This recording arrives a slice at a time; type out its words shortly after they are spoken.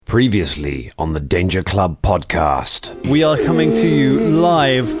Previously on the Danger Club podcast. We are coming to you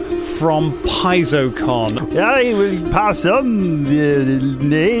live from Paizocon. I will pass on the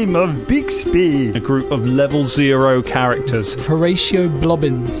name of Bixby. A group of level 0 characters. Horatio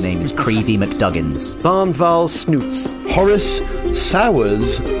Blobbins. His name is Creevy McDuggins. Barnval Snoots. Horace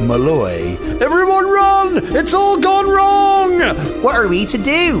Sowers Malloy. Everyone run! It's all gone wrong! What are we to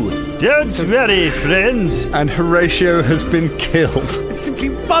do? Don't worry, friend. And Horatio has been killed. It's simply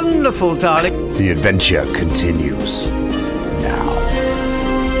wonderful, darling. The adventure continues now.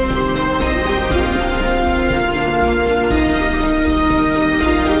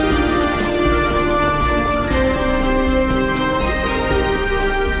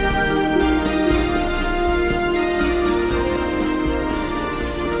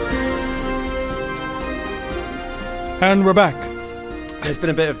 And we're back. There's been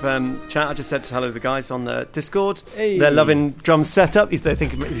a bit of chat. I just said hello to the guys on the Discord. Hey. They're loving Drum's setup. They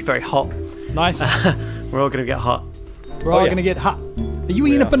think it's very hot. Nice. We're all going to get hot. We're all going to get hot. Are you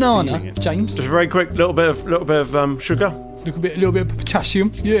eating a banana, James? Just a very quick little bit of sugar. A little bit of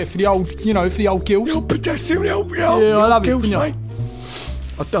potassium. Yeah, for the old, for the old gills. The old potassium, Yeah, I love it. mate.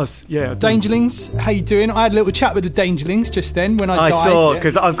 It does, yeah. Dangerlings, how you doing? I had a little chat with the Dangerlings just then when I died. Saw,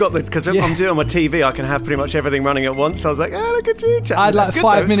 because I'm doing it on my TV, I can have pretty much everything running at once. So I was like, look at you, chat. I had like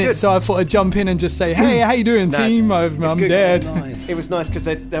 5 minutes, so I thought I'd jump in and just say, hey, how you doing, team? I'm dead. It was nice because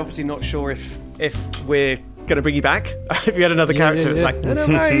they're obviously not sure if we're going to bring you back. If you had another character, it's like,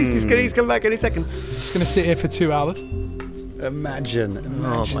 no, he's coming back any second. Just going to sit here for 2 hours. Imagine.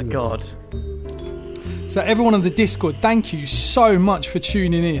 Oh my god. So everyone on the Discord, thank you so much for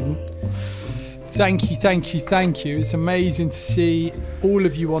tuning in. Thank you. It's amazing to see all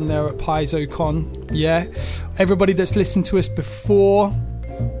of you on there at Paizocon. Yeah. Everybody that's listened to us before,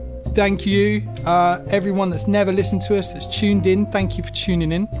 thank you. Everyone that's never listened to us, that's tuned in, thank you for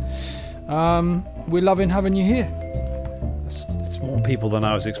tuning in. We're loving having you here. It's more people than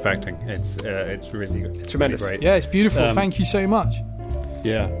I was expecting. It's really good. It's tremendous. Really great. Yeah, it's beautiful. Thank you so much.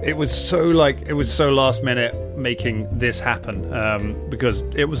 Yeah, it was so last minute making this happen because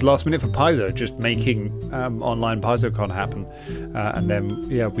it was last minute for Paizo, just making online Paizocon happen, and then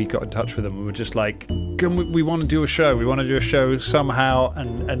we got in touch with them and we're just like, we want to do a show. We want to do a show somehow,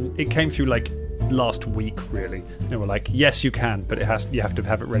 and it came through like last week really. And we're like, yes, you can, but you have to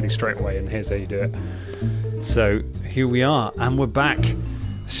have it ready straight away, and here's how you do it. So here we are, and we're back.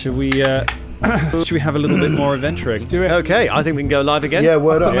 Should we have a little bit more adventuring? Let's do it. Okay, I think we can go live again. Yeah,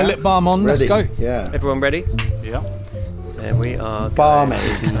 word up. Put my lip balm on. Ready. Let's go. Yeah. Everyone ready? Yeah. There we are. Balmy.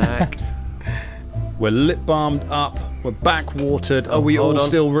 Back. We're lip balmed up. We're back watered. Are we all hold on.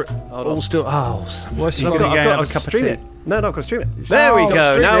 still? Hold all on. still? Oh, What's I've you got have a to cup of stream tea. it. No, I've got to stream it. There we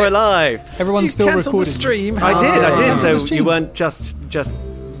go. stream Now it. we're live. Everyone's still recording. The stream. I did. So stream. you weren't just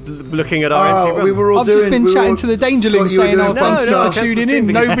looking at our empty rooms. We were all I've just been chatting to the Dangerlings saying, fun thanks stuff. for tuning in.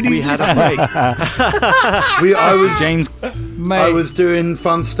 We Nobody's had a listening. break. James. Mate, I was doing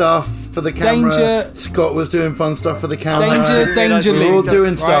fun stuff for the camera. Danger. Scott was doing fun stuff for the camera. Dangerlings. We're all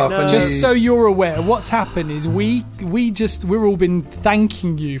doing stuff. now. And Just so you're aware, what's happened is we've all been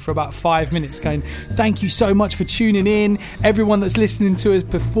thanking you for about 5 minutes, going, thank you so much for tuning in. Everyone that's listening to us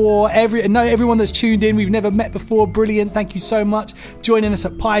before, everyone that's tuned in, we've never met before, brilliant. Thank you so much joining us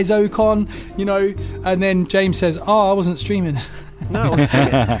at Paizocon. And then James says, I wasn't streaming. No.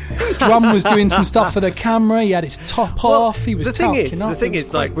 Drum was doing some stuff for the camera. He had his top off. He was the thing talking up. is, It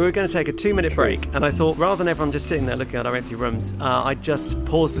was like, we were going to take a 2-minute break, and I thought rather than everyone just sitting there looking at our empty rooms, I'd just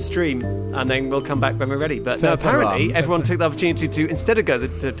pause the stream, and then we'll come back when we're ready. But no, apparently everyone took the opportunity to, instead of go to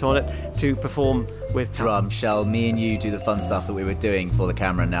the toilet, to perform with Drum, shall me and you do the fun stuff that we were doing for the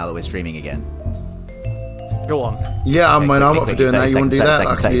camera now that we're streaming again? Go on. Yeah, I'm up for doing that. You want to do that?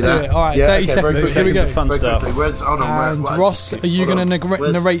 I can do that. All right, 30 seconds. Here we go. Fun stuff. And Ross, are you going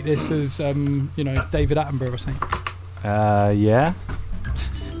to narrate this as, David Attenborough or something? Yeah.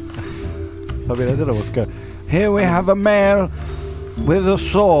 I mean, I don't know what's going. Here we have a male with a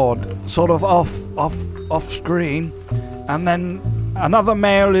sword, sort of off screen, and then another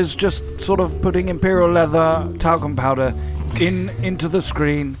male is just sort of putting imperial leather talcum powder into the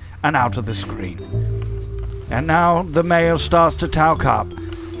screen and out of the screen. And now the male starts to talc up.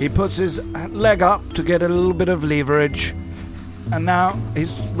 He puts his leg up to get a little bit of leverage, and now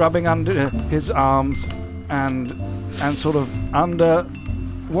he's rubbing under his arms and sort of under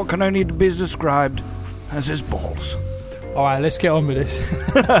what can only be described as his balls. All right, let's get on with this.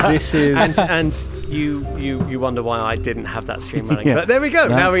 This is and you wonder why I didn't have that stream running. Yeah. But there we go.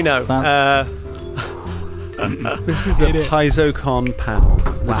 Now we know. This is a Paizocon panel.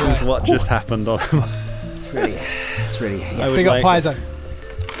 This is what just happened on. It's really. Big up Paizo.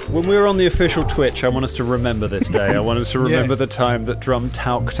 When we're on the official Twitch, I want us to remember this day. I want us to remember the time that Drum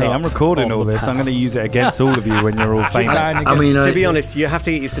talked Hey, I'm recording all this. I'm going to use it against all of you when you're all famous. I mean, to be honest, you have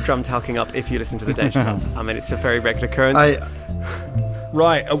to get used to Drum talking up if you listen to the Danger Club. I mean, it's a very regular occurrence.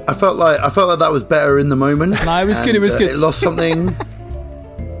 Right. I felt like that was better in the moment. No, it was good. It was good. It lost something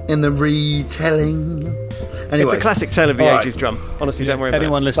in the retelling. Anyway, it's a classic tale of the ages, Drum. Honestly, don't worry about it.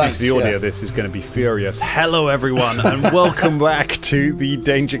 Anyone listening to the audio of this is going to be furious. Hello, everyone, and welcome back to the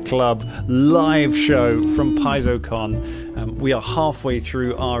Danger Club live show from Paizocon. We are halfway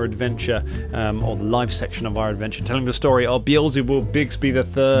through our adventure, or the live section of our adventure, telling the story of Beelzebub Bigsby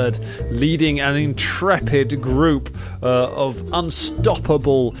III, leading an intrepid group of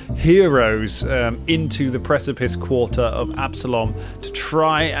unstoppable heroes into the precipice quarter of Absalom to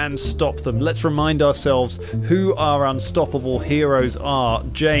try and stop them. Let's remind ourselves who our unstoppable heroes are.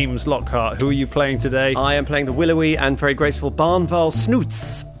 James Lockhart, who are you playing today? I am playing the willowy and very graceful Barnval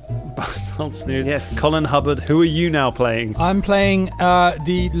Snoots. Barnval Snoots. Yes. Colin Hubbard, who are you now playing? I'm playing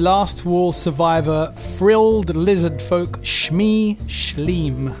the last wall survivor, frilled lizard folk, Shmee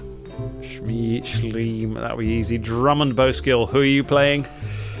Shleem. Shmee Shleem, that would be easy. Drummond Bowskill, who are you playing?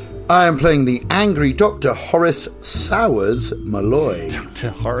 I am playing the angry Dr. Horace Sowers Malloy. Dr.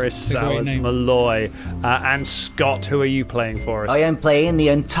 Horace Sowers Malloy. And Scott, who are you playing for us? I am playing the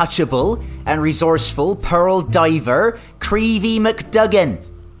untouchable and resourceful Pearl Diver, Creevy McDuggan.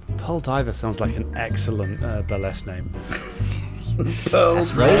 Pearl Diver sounds like an excellent burlesque name.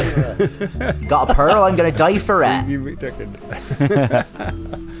 That's right. Got a pearl, I'm going to die for it. Creevy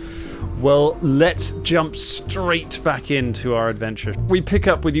McDuggan. Well, let's jump straight back into our adventure. We pick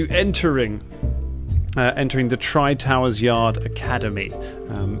up with you entering the Tri-Towers Yard Academy,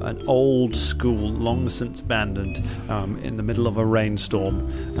 an old school long since abandoned, in the middle of a rainstorm,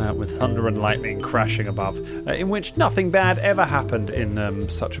 with thunder and lightning crashing above, in which nothing bad ever happened in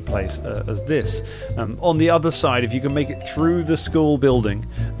such a place as this. On the other side, if you can make it through the school building,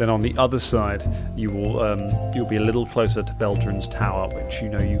 then on the other side you'll be a little closer to Beldrin's Tower, which you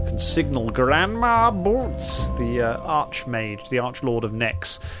can signal Grandma Boots, the Archmage, the Archlord of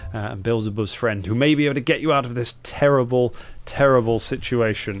Nex, and Beelzebub's friend, who may be able to get you out of this terrible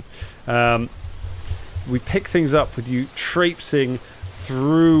situation. We pick things up with you traipsing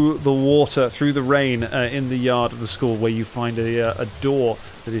through the water, through the rain, in the yard of the school, where you find a door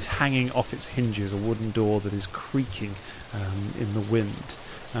that is hanging off its hinges, a wooden door that is creaking in the wind.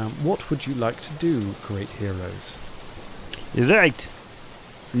 What would you like to do, great heroes? Right.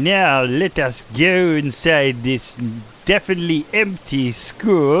 Now let us go inside this definitely empty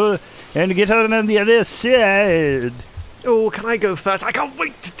school and get on the other side. Oh, can I go first? I can't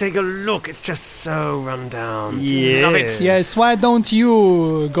wait to take a look. It's just so run down. Yes. Love it. Yes, why don't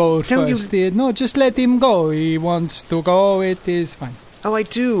you go first? No, just let him go. He wants to go. It is fine. Oh, I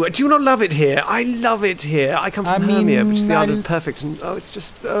do. Do you not love it here? I love it here. I come from Hermia, which is the Isle of Perfect, and it's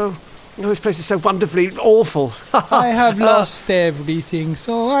just this place is so wonderfully awful. I have lost everything,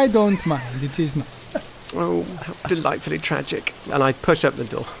 so I don't mind. It is nice. Oh, how delightfully tragic. And I push up the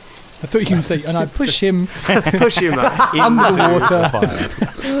door. I thought you were going to say, and I push him underwater.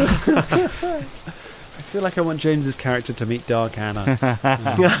 I feel like I want James's character to meet Dark Anna.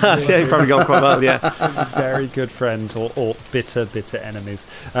 Yeah, he's probably gone quite well, yeah. Very good friends, or bitter enemies.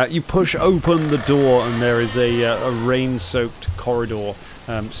 You push open the door, and there is a rain-soaked corridor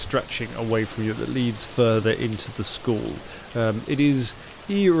stretching away from you that leads further into the school. It is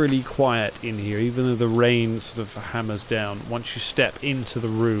eerily quiet in here, even though the rain sort of hammers down. Once you step into the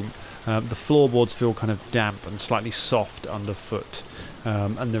room, the floorboards feel kind of damp and slightly soft underfoot,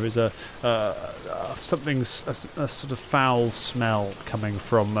 and there is a sort of foul smell coming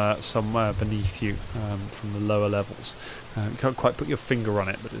from somewhere beneath you, from the lower levels. You can't quite put your finger on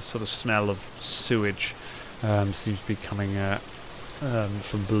it, but it's sort of smell of sewage seems to be coming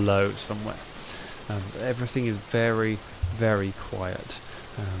from below somewhere. Everything is very, very quiet.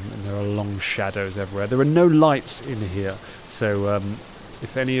 And there are long shadows everywhere. There are no lights in here, so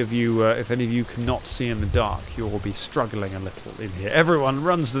if any of you cannot see in the dark, you will be struggling a little in here. Everyone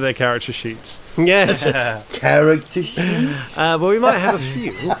runs to their character sheets. Yes. Character sheets? Well, we might have a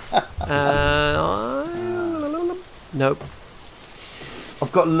few. Nope.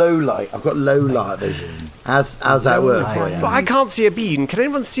 I've got low light vision. How's that work for you? But I can't see a beam. Can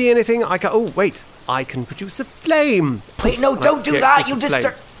anyone see anything? Oh, wait. I can produce a flame. Wait, no, don't do that. You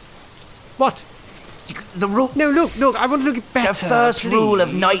disturb. What? The rule. No, look. I want to look at better. The first rule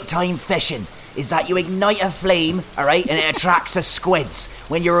of nighttime fishing is that you ignite a flame, all right, and it attracts the squids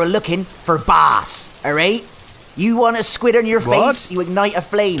when you're looking for bass, all right? You want a squid on your face, you ignite a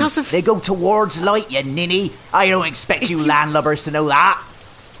flame. They go towards light, you ninny. I don't expect you landlubbers to know that.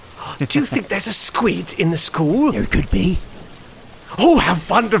 Do you think there's a squid in the school? There could be. Oh, how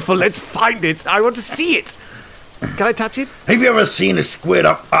wonderful! Let's find it. I want to see it. Can I touch it? Have you ever seen a squid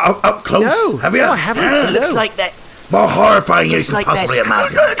up close? No. Have you? No, I haven't. It looks like that. More horrifying than you Looks can like possibly this.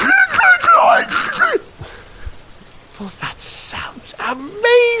 imagine. Well, that sounds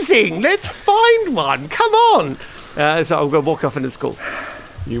amazing. Let's find one. Come on. So I'm going to walk off into school.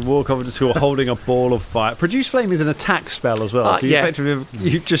 You walk over to school holding a ball of fire. Produce flame is an attack spell as well, so you yeah. effectively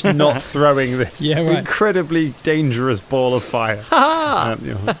you're just not throwing this incredibly dangerous ball of fire.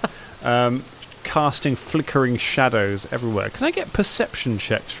 Casting flickering shadows everywhere. Can I get perception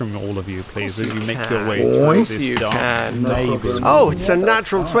checks from all of you, please, as you make your way through this dark neighbourhood? Oh, it's a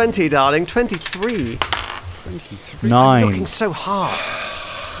natural 20, darling. 23. 23. 9. I'm looking so hard.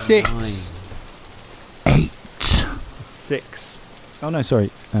 6. 8. 6. Oh no, sorry.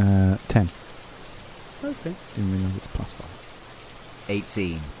 10. Okay. Didn't realise it's +5.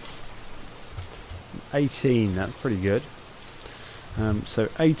 18. 18, that's pretty good. So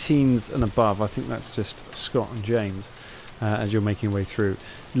 18s and above, I think that's just Scott and James as you're making your way through,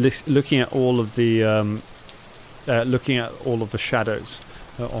 looking at all of the shadows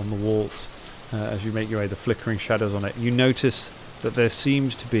on the walls as you make your way, the flickering shadows on it. You notice that there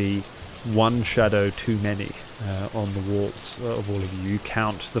seems to be one shadow too many on the walls of all of you. You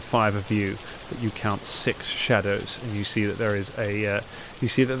count the 5 of you, but you count 6 shadows, and you see that there is a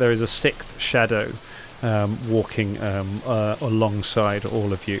 6th shadow walking alongside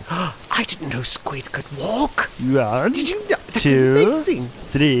all of you. I didn't know squid could walk. 1, Did you know? That's 2, amazing.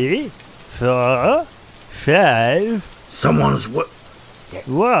 3, 4, 5. Someone's What?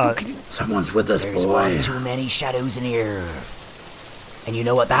 Someone's with us, There's boy. one too many shadows in here. And you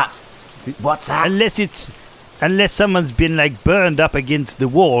know what that? What's that? Unless someone's been like burned up against the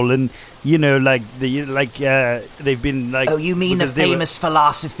wall, and you know, they've been like. Oh, you mean the because they were- famous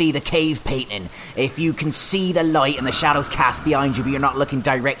philosophy, the cave painting? If you can see the light and the shadows cast behind you, but you're not looking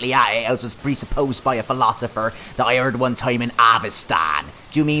directly at it, as was presupposed by a philosopher that I heard one time in Avestan.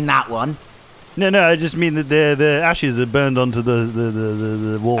 Do you mean that one? No, I just mean that the ashes are burned onto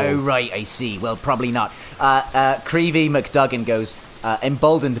the wall. Oh, right, I see. Well, probably not. Creevy McDuggan goes,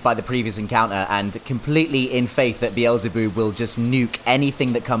 emboldened by the previous encounter and completely in faith that Beelzebub will just nuke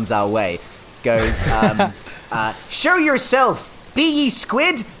anything that comes our way, goes, show yourself! Be ye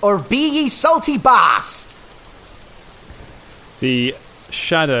squid, or be ye salty bass! The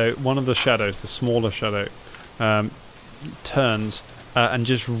shadow, one of the shadows, the smaller shadow, turns and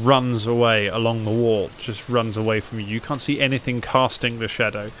just runs away along the wall, just runs away from you. You can't see anything casting the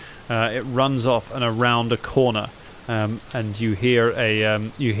shadow. It runs off and around a corner, and you hear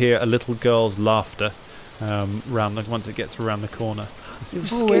a little girl's laughter once it gets around the corner. You Oh,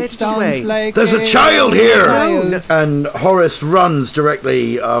 scared it it sounds away. like There's a child here! child. And Horace runs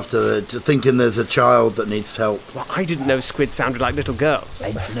directly after thinking there's a child that needs help. Well, I didn't know squid sounded like little girls.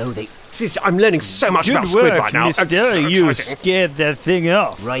 I know they... I'm learning so much Good about squid work, right now. Mister. It's so You exciting. scared that thing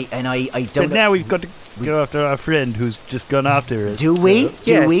off. Right, and I But don't... now we've got to go after our friend who's just gone after us. Do we? So,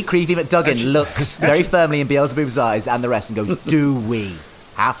 yes. Do we? Creevy McDuggan looks very firmly in Beelzebub's eyes and the rest and goes, do we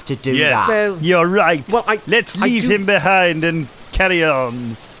have to do Yes, that? Well, you're right. Well, Let's I leave do- him behind and carry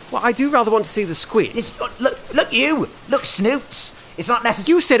on. Well, I do rather want to see the squid. Look, you! Look, Snoots! It's not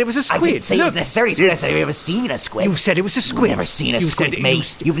necessary. You said it was a I squid. didn't say it was necessary. It's necessary. Have you ever seen a squid? You said it was a squid. You've never seen a You squid, said it mate.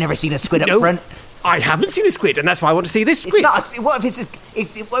 used- You've never seen a squid No, up front. I haven't seen a squid, and that's why I want to see this squid. It's not. What if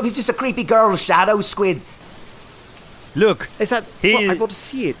it's just a creepy girl shadow squid? Look, Is that? He- Well, I want to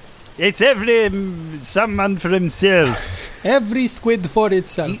see it. it's someone for himself. Every squid for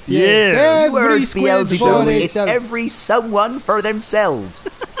itself. Yeah. Yes, You every heard squid Beelzebub. for It's itself. every someone for themselves.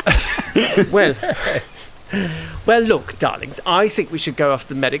 Well, look, darlings, I think we should go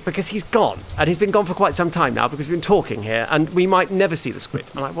after the medic because he's gone, and he's been gone for quite some time now because we've been talking here, and we might never see the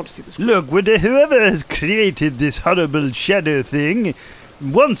squid, and I want to see the squid. Look, whoever has created this horrible shadow thing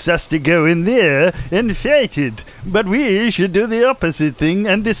wants us to go in there and fight it. But we should do the opposite thing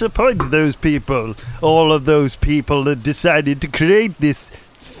and disappoint those people. All of those people that decided to create this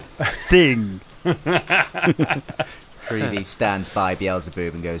thing. Creevy stands by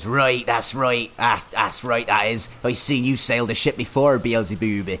Beelzebub and goes, right, that's right. That's right, that is. I seen you sailed a ship before,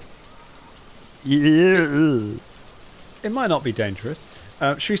 Beelzebub. Yeah. It might not be dangerous.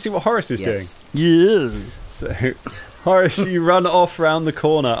 Should we see what Horace is Yes. Yeah. doing? So, Horace, you run off round the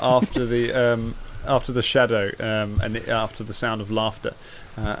corner after the shadow and after the sound of laughter,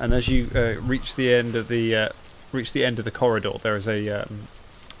 and as you reach the end of the corridor, there is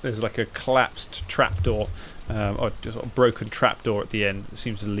there's like a collapsed trapdoor or just a broken trapdoor at the end that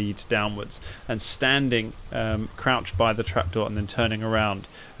seems to lead downwards. And standing, crouched by the trapdoor and then turning around,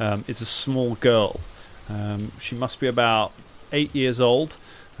 is a small girl. She must be about 8 years old,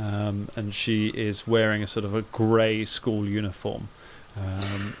 and she is wearing a sort of a grey school uniform.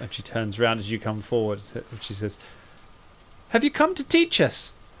 And she turns around as you come forward, and she says, "Have you come to teach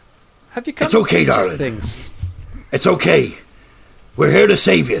us? Have you come It's okay, to teach darling. us things?" It's okay. We're here to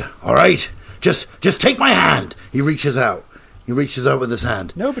save you, all right? Just take my hand. He reaches out. He reaches out with his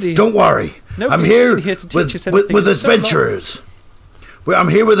hand. Don't worry. I'm here to teach us anything with for so long. adventurers. I'm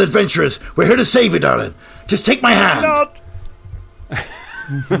here with adventurers. We're here to save you, darling. Just take my hand.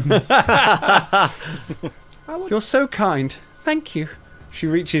 You're so kind. Thank you. She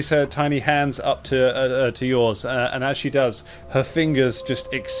reaches her tiny hands up to yours, and as she does, her fingers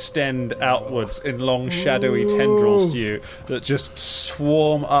just extend outwards in long, shadowy tendrils to you that just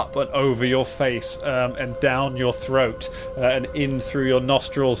swarm up and over your face and down your throat and in through your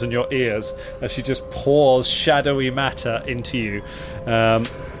nostrils and your ears as she just pours shadowy matter into you.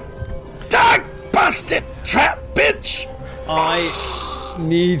 Dog busted trap, bitch! I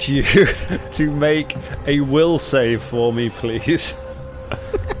need you to make a will save for me, please.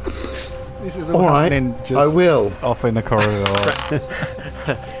 This is all right. just I will. Off in the corridor.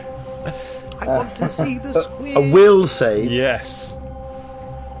 I want to see the squid. A will save. Yes.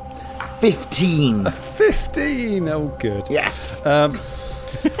 15. 15. Oh, good. Yeah.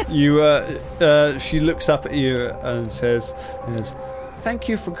 She looks up at you and says, "Thank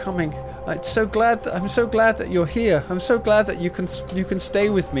you for coming. I'm so glad that you're here. I'm so glad that you can stay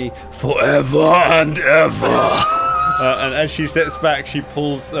with me forever and ever." And as she steps back, she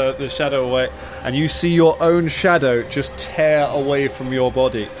pulls the shadow away, and you see your own shadow just tear away from your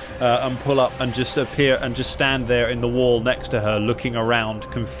body and pull up and just appear and just stand there in the wall next to her, looking around,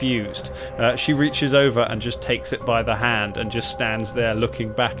 confused. She reaches over and just takes it by the hand and just stands there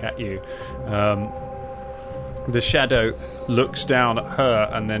looking back at you. The shadow looks down at her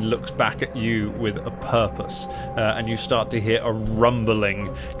and then looks back at you with a purpose, and you start to hear a rumbling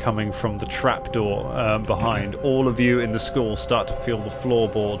coming from the trapdoor behind. All of you in the school start to feel the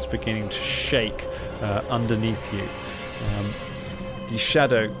floorboards beginning to shake underneath you. The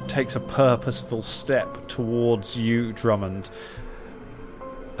shadow takes a purposeful step towards you, Drummond.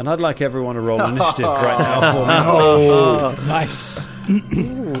 And I'd like everyone to roll initiative right now for me. Oh, nice.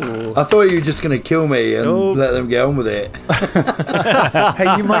 I thought you were just going to kill me and let them get on with it.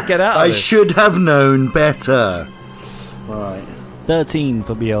 Hey, you might get out of I it. should have known better. Right. 13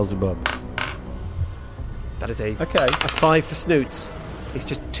 for Beelzebub. That is a 5 for Snoots. He's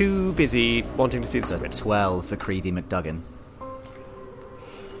just too busy wanting to see the squid. 12 for Creevy McDuggan.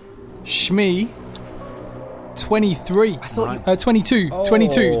 Shmee. 23. I thought 22.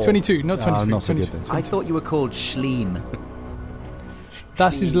 22, not 23. not so 22. good then. I thought you were called Schleem.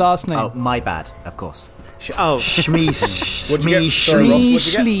 That's his last name. Oh, my bad, of course. Shmee. What'd you get? Sorry, Ross, what'd you get?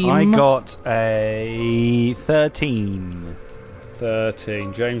 Schleem. I got a 13.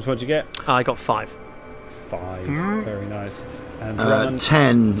 13. James, what'd you get? I got 5. 5. Very nice. And Drummond?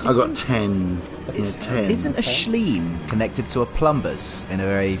 10. I got 10. Yeah, 10. Isn't a Schleem connected to a plumbus in a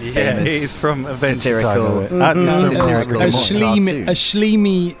very famous He's from Adventure satirical... Time. satirical A cartoon?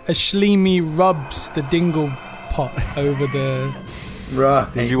 Schleemy rubs the dingle pot over the... Right.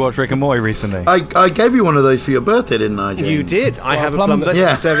 Did you watch Rick and Morty recently? I gave you one of those for your birthday, didn't I, James? You did. I have a plumbus. plumbus.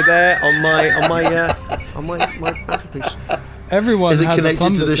 Yeah. It's over there on my mantelpiece. Everyone Is it has a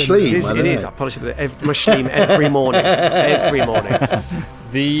connected to the plumbus. Schleem? It is. I don't It is. know. I polish it with my Schleem every morning. Every morning.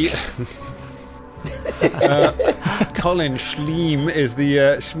 The Colin Schleem is the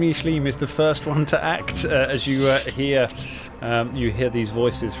Shmee Schleem is the first one to act as you hear these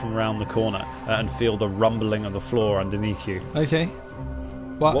voices from around the corner and feel the rumbling of the floor underneath you. Okay.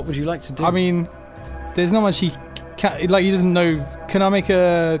 What would you like to do? I mean, there's not much he can... Like, he doesn't know... Can I make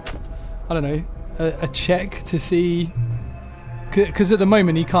a check to see... Because at the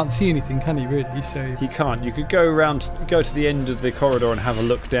moment he can't see anything, can he, really? So he can't. You could go to the end of the corridor and have a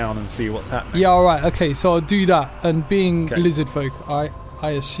look down and see what's happening. Yeah, alright, okay, so I'll do that. And being Okay. lizard folk, I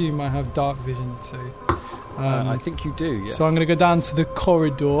assume I have dark vision, so... I think you do, yes. So I'm going to go down to the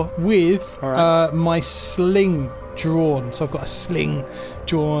corridor with Alright. my sling drawn. So I've got a sling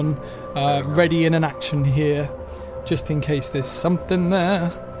drawn, ready in an action here, just in case there's something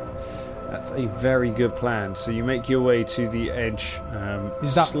there. That's a very good plan. So you make your way to the edge.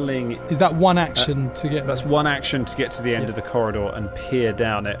 Is that one action to get? That's one action to get to the end of the corridor and peer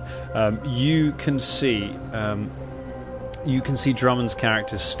down it. You can see Drummond's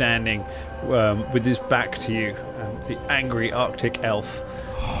character standing with his back to you, the angry Arctic elf.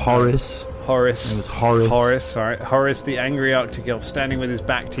 Horace. Horace. It was Horace. Horace, the angry Arctic elf, standing with his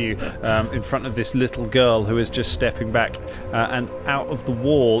back to you, in front of this little girl who is just stepping back, and out of the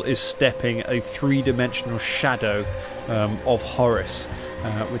wall is stepping a three-dimensional shadow of Horace,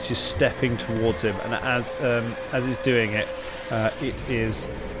 which is stepping towards him. And as he's doing it, it is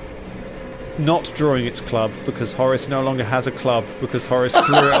not drawing its club, because Horace no longer has a club, because Horace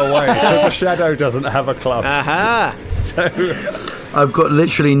threw it away. So the shadow doesn't have a club. Aha! So I've got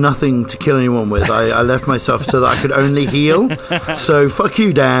literally nothing to kill anyone with. I left myself so that I could only heal. So fuck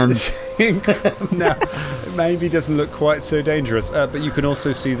you, Dan. now, it maybe doesn't look quite so dangerous, but you can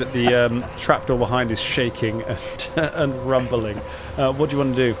also see that the trapdoor behind is shaking and rumbling. What do you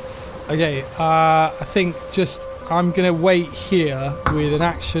want to do? Okay, I think I'm going to wait here with an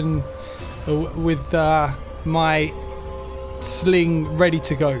action, with my sling ready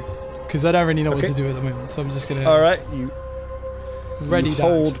to go, because I don't really know what to do at the moment. So I'm just going to. All right,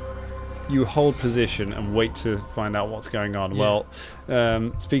 you hold position and wait to find out what's going on. Yeah.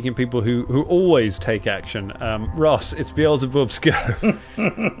 Well, speaking of people who always take action, Ross, it's Beelzebub's go.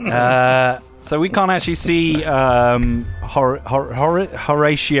 So we can't actually see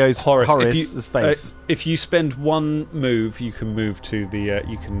Horatio's face. If you spend one move, you can move to the.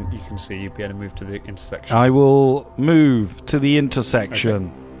 You can see. You'll be able to move to the intersection. I will move to the intersection.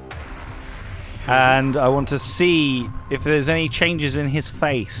 Okay. And I want to see if there's any changes in his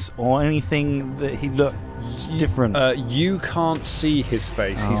face or anything that he looks different. You can't see his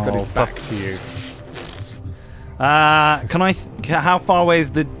face. He's got his back to you. How far away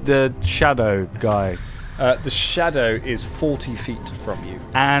is the shadow guy? The shadow is 40 feet from you.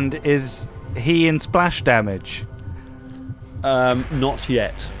 And is he in splash damage? Not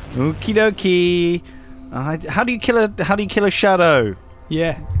yet. Okie dokie. How do you kill a shadow?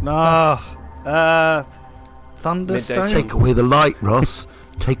 Yeah. Thunderstone. Take away the light, Ross.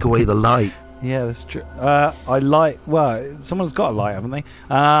 Take away the light. Yeah, that's true. Someone's got a light, haven't they?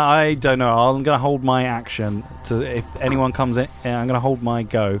 I don't know. I'm going to hold my action to if anyone comes in. I'm going to hold my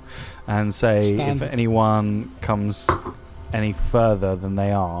go and say if anyone comes any further than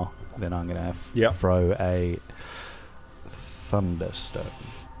they are, then I'm going to throw a thunderstone.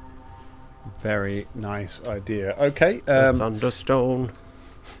 Very nice idea. Okay, thunderstone.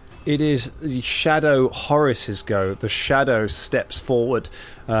 It is the shadow Horace's go. The shadow steps forward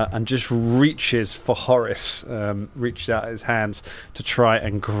and just reaches for Horace, reaches out his hands to try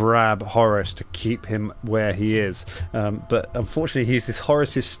and grab Horace to keep him where he is. But unfortunately, he's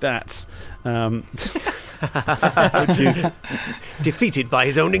Horace's stats. Which is defeated by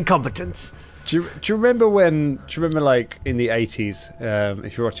his own incompetence. Do you remember like in the 80s,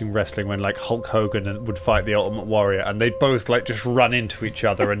 if you're watching wrestling, when like Hulk Hogan would fight the Ultimate Warrior and they'd both like just run into each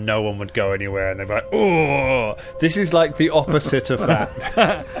other and no one would go anywhere, and they'd be like, oh, this is like the opposite of that.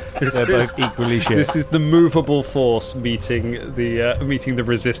 They're both equally shit. This is the movable force meeting the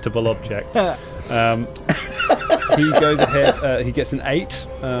resistible object. He goes ahead, he gets an 8,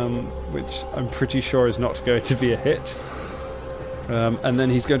 which I'm pretty sure is not going to be a hit. And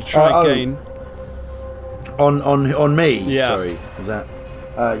then he's going to try again. On me? Yeah. Sorry. Was that?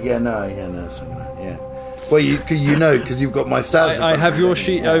 No. Sorry, yeah. Well, you know, because you've got my stats. I have your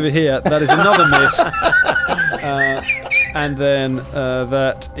sheet over here. That is another miss. And then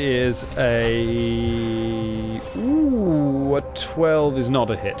that is a 12 is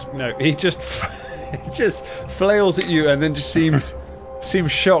not a hit. No, he just flails at you and then just seems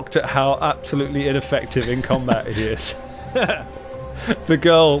shocked at how absolutely ineffective in combat he is. The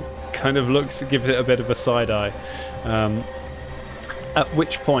girl kind of looks to give it a bit of a side eye, at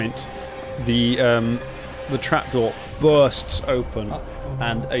which point the trapdoor bursts open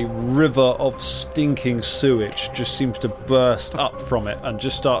and a river of stinking sewage just seems to burst up from it and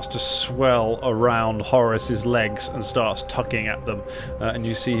just starts to swell around Horace's legs and starts tugging at them, and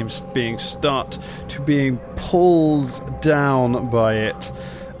you see him being pulled down by it.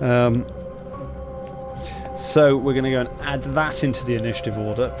 So we're going to go and add that into the initiative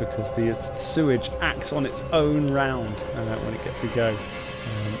order, because the sewage acts on its own round when it gets a go.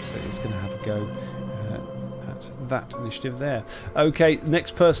 So it's going to have a go at that initiative there. Okay,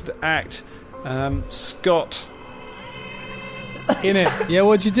 next person to act, Scott. In it. Yeah,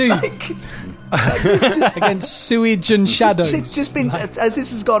 what'd you do? Against sewage and shadows. It's just been, as this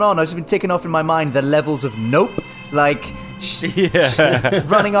has gone on, I've just been ticking off in my mind the levels of nope. Like,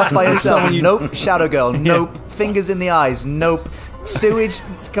 running off by yourself, nope. Shadow girl, nope. Fingers in the eyes, nope. Sewage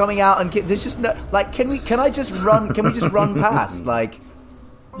coming out, and there's just no. Like, can we just run past? Like,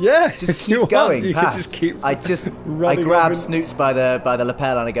 Yeah, just keep going. You past. can just keep. I grab Snoots by the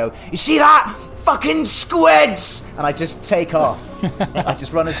lapel and I go, "You see that? Fucking squids!" And I just take off. I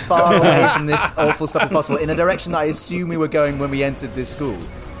just run as far away from this awful stuff as possible in a direction that I assume we were going when we entered this school.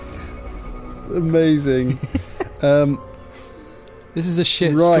 Amazing. This is a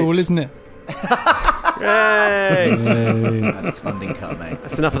shit school, isn't it? Yay! That's funding cut, mate.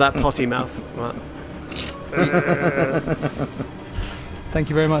 That's enough of that potty mouth. Right. Thank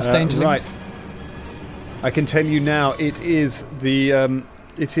you very much, Dangerlings. Right. I can tell you now. It is the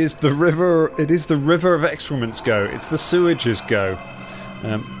river. It is the river of excrements go. It's the sewage's go.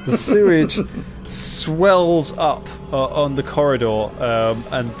 The sewage swells up on the corridor,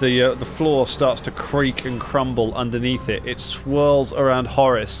 and the floor starts to creak and crumble underneath it. It swirls around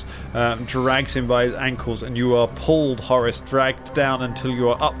Horace, drags him by his ankles, and you are pulled, Horace, dragged down until you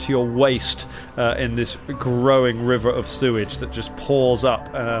are up to your waist in this growing river of sewage that just pours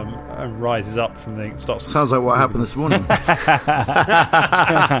up and rises up from the starts. Sounds like what happened this morning.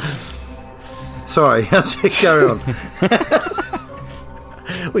 Sorry, carry on.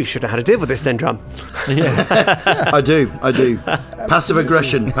 We should have had to deal with this then, Drum. Yeah. I do. Passive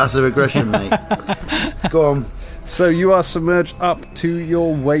aggression, mate. Go on. So you are submerged up to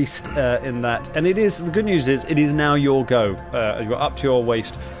your waist in that, and it is. The good news is, it is now your go. You're up to your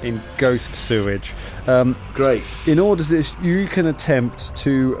waist in ghost sewage. Great. In order to this, you can attempt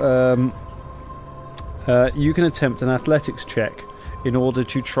to. You can attempt an athletics check in order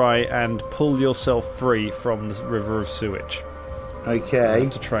to try and pull yourself free from the river of sewage. Okay.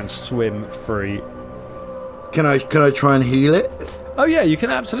 To try and swim free. Can I try and heal it? Oh yeah, you can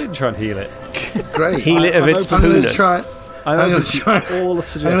absolutely try and heal it. Great. Heal it of its pooness. I'm going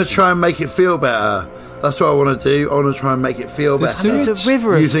to try and make it feel better. That's what I want to do. I want to try and make it feel better. It's a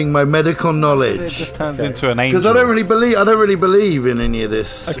river using my medical knowledge. It just turns into an angel. Because I don't really believe in any of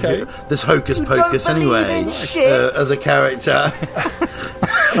this. Okay. This hocus pocus anyway. As a character.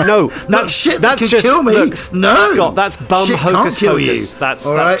 No, that's shit. That's just kill me. Look, no, Scott. That's bum shit hocus can't kill pocus. You. That's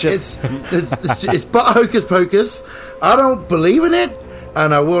right? just. It's but hocus pocus. I don't believe in it,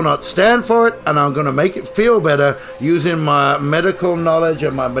 and I will not stand for it. And I'm going to make it feel better using my medical knowledge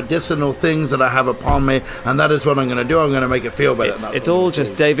and my medicinal things that I have upon me. And that is what I'm going to do. I'm going to make it feel better. It's all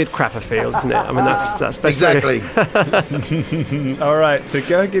just David Crapperfield, isn't it? I mean, that's exactly. All right, so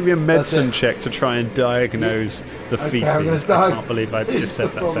go and give me a medicine check to try and diagnose the feces. I can't believe I just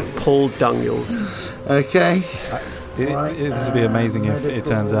said that sentence. Paul Dungles. Okay. This would be amazing if it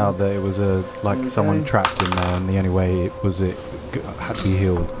turns out that it was like someone trapped in there, and the only way it had to be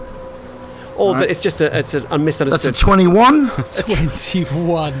healed. Or that it's a misunderstood. That's a 21.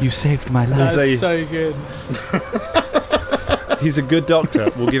 21. You saved my life. That's so good. He's a good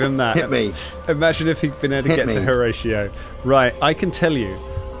doctor. We'll give him that. Hit me. Imagine if he'd been able to get to Horatio. Right, I can tell you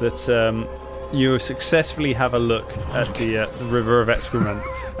that you successfully have a look at the river of excrement,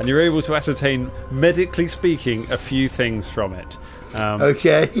 and you're able to ascertain, medically speaking, a few things from it.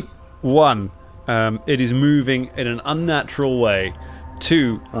 Okay. 1, it is moving in an unnatural way.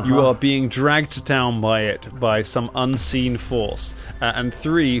 2, you are being dragged down by it by some unseen force. And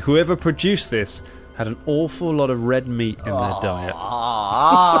 3, whoever produced this had an awful lot of red meat in their diet.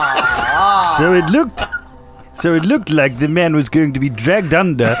 So it looked like the man was going to be dragged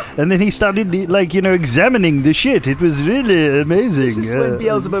under, and then he started, examining the shit. It was really amazing. It's just when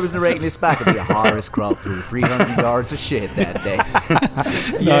Beelzebub was narrating this back, it'd be a Horace crawled through 300 yards of shit that day.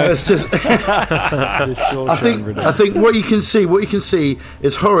 No, it's just. I think what you can see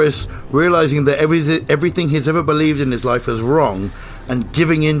is Horace realizing that everything he's ever believed in his life is wrong, and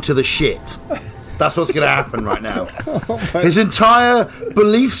giving in to the shit. That's what's going to happen right now. His entire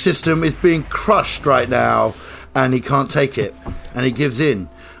belief system is being crushed right now, and he can't take it. And he gives in,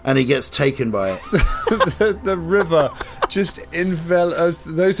 and he gets taken by it. the river just envelops.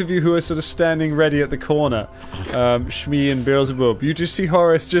 Those of you who are sort of standing ready at the corner, Shmi and Beelzebub, you just see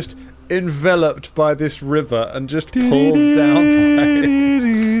Horace just enveloped by this river and just pulled down by it.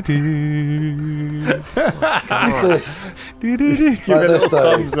 Give it a little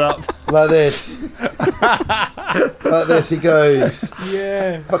thumbs up. Like this. Like this he goes.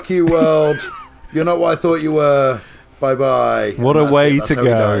 Yeah. Fuck you, world. You're not what I thought you were. Bye-bye. What a way to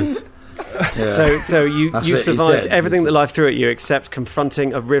go. Yeah. So you survived everything that life threw at you except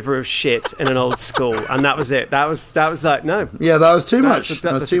confronting a river of shit in an old school, and that was it. That was like no. Yeah, that was too much.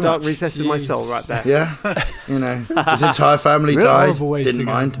 That's the dark recess of my soul right there. Yeah, his entire family died. Didn't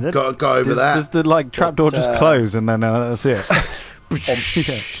mind. Got over that. Does the trap door just close and then that's it?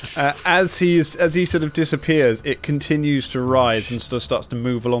 As he sort of disappears, it continues to rise and sort of starts to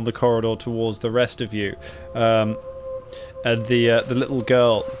move along the corridor towards the rest of you. And the little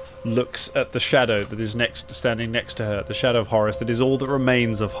girl looks at the shadow that is standing next to her, the shadow of Horace, that is all that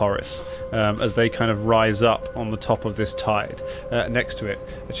remains of Horace, as they kind of rise up on the top of this tide next to it.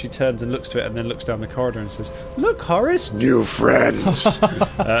 And she turns and looks to it and then looks down the corridor and says, "Look, Horace!" New friends.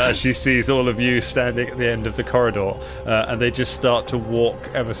 She sees all of you standing at the end of the corridor, and they just start to walk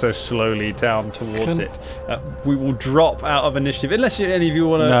ever so slowly down towards it. We will drop out of initiative, unless any of you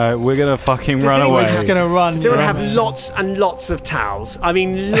want to... No, we're going to fucking run anyone away. We're just going to run. Does anyone have lots and lots of towels? I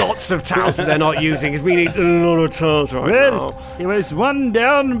mean, lots of towels that they're not using, because we need a lot of towels right now. It was one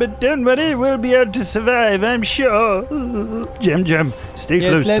down, but don't worry, we'll be able to survive, I'm sure. Jem, stay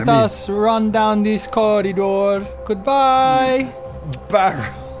close to me. Let us run down this corridor. Goodbye.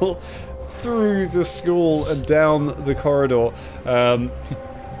 Barrel through the school and down the corridor.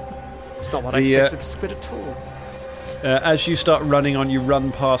 It's not what I expected to squid at all. As you start running on, you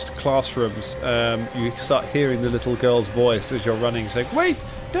run past classrooms. You start hearing the little girl's voice as you're running, saying, "Wait,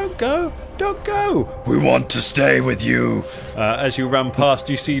 don't go, don't go. We want to stay with you." As you run past,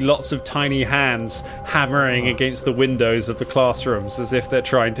 you see lots of tiny hands hammering against the windows of the classrooms as if they're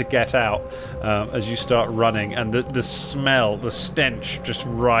trying to get out. As you start running, and the smell, the stench just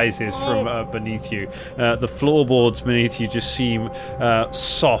rises from beneath you. The floorboards beneath you just seem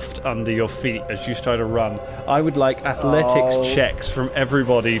soft under your feet as you start to run. I would like athletics checks from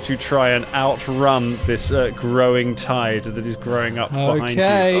everybody to try and outrun this growing tide that is growing up behind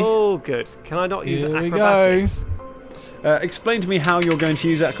you. Oh, good. Can I not use Here we acrobatics? Explain to me how you're going to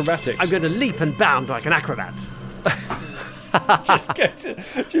use acrobatics. I'm going to leap and bound like an acrobat.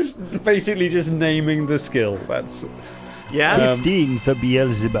 just basically just naming the skill. That's 15 for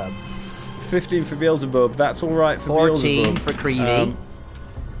Beelzebub. 15 for Beelzebub. That's all right for 14 Beelzebub. for Creedy.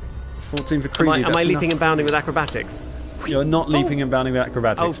 14 for Creedy. Am I leaping and bounding with acrobatics? You're not leaping and bounding with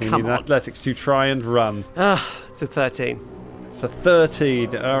acrobatics. Oh, you come need on. athletics to try and run. It's a 13. It's a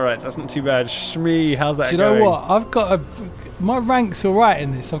 13. All right, that's not too bad. Shmee, how's that Do you going? know what? I've got my rank's all right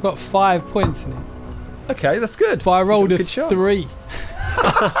in this. I've got 5 points in it. Okay, that's good. But I rolled a Good shot. 3.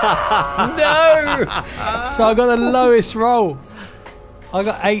 No! So I got the lowest roll. I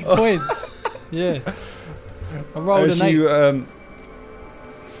got 8 points. Yeah. I rolled As an 8. you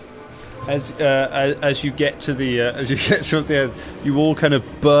as you get to the towards the end, you all kind of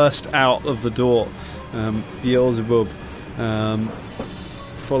burst out of the door. Beelzebub,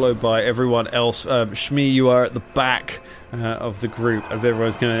 followed by everyone else. Shmee, you are at the back of the group as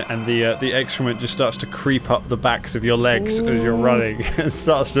everyone's going, and the excrement just starts to creep up the backs of your legs as you're running. It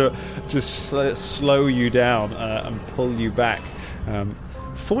starts to just slow you down and pull you back.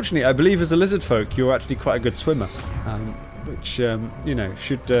 Fortunately, I believe as a lizard folk, you're actually quite a good swimmer. Which should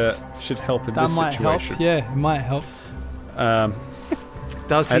help in That this might situation. help. Yeah, it might help.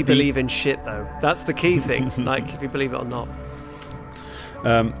 Does he believe in shit, though? That's the key thing. Like, if you believe it or not.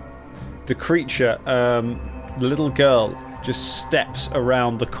 The creature, the little girl, just steps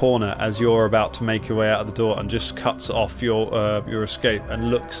around the corner as you're about to make your way out of the door and just cuts off your escape and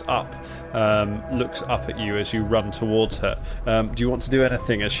looks up at you as you run towards her. Do you want to do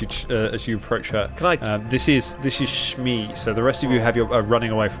anything as you approach her? Can I? This is Shmee, so the rest of you have your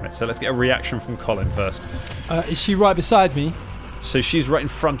running away from it. So let's get a reaction from Colin first. Is she right beside me? So she's right in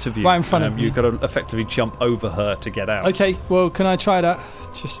front of you. Right in front of me. You've got to effectively jump over her to get out. Okay, well, can I try that?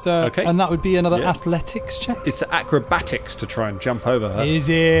 Just Okay. And that would be another Yeah. athletics check? It's acrobatics to try and jump over her. Is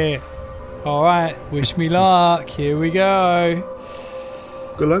it? Alright, wish me luck. Here we go.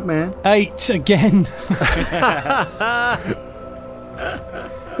 Good luck, man. 8 again.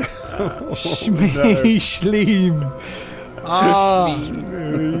 Schleem.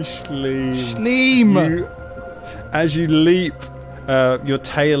 Schleem. As you leap, your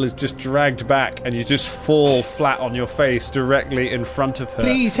tail is just dragged back and you just fall flat on your face directly in front of her.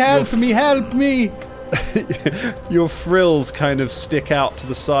 Please help me, help me. Your frills kind of stick out to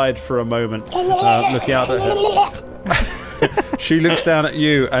the side for a moment, looking out at her. She looks down at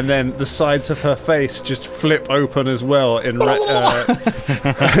you, and then the sides of her face just flip open as well. And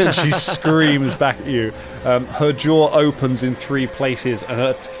she screams back at you. Her jaw opens in 3 places, and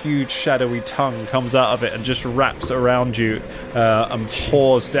her huge shadowy tongue comes out of it and just wraps around you and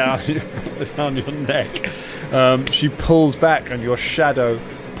paws down your neck. She pulls back, and your shadow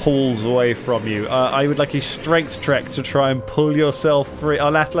pulls away from you. I would like a strength check to try and pull yourself free.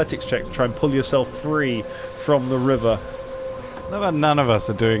 An athletics check to try and pull yourself free from the river. None of us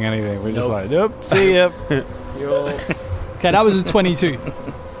are doing anything. We're just like, nope, see ya. Okay, that was a 22.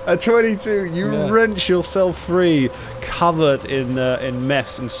 A 22. You wrench yourself free, covered in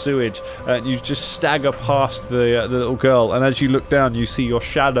mess and sewage. You just stagger past the little girl, and as you look down, you see your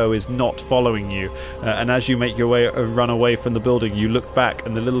shadow is not following you. And as you make your way, run away from the building, you look back,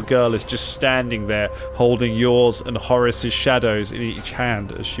 and the little girl is just standing there, holding yours and Horace's shadows in each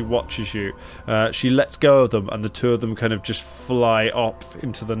hand as she watches you. She lets go of them, and the two of them kind of just fly off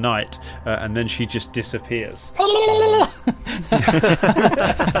into the night, and then she just disappears.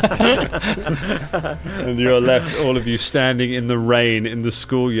 And you're left, all of you, standing in the rain in the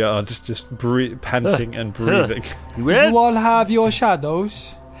schoolyard, just panting and breathing. You all have your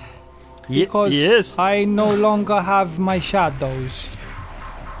shadows? Because yes. I no longer have my shadows.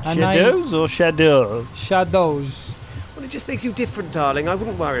 And Shadows or shadow? Shadows. Well, it just makes you different, darling. I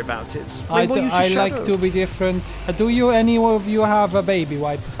wouldn't worry about it. I like to be different. Do any of you have a baby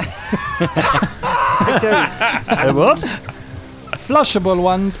wipe? I don't. A what? Flushable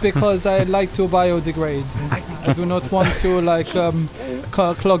ones, because I like to biodegrade. I do not want to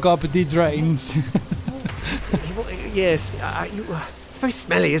clog up the drains. Yes, it's very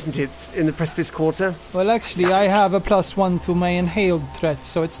smelly, isn't it, in the Precipice Quarter? Well, actually, I have a +1 to my inhaled threat,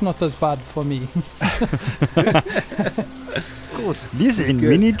 so it's not as bad for me. Good. Listen,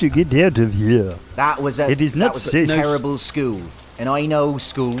 we need to get out of here. That was a terrible school, and I know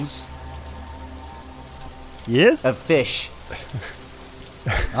schools Yes? of fish.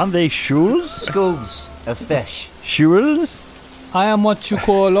 Aren't they shoes? Schools of fish. Shoes? I am what you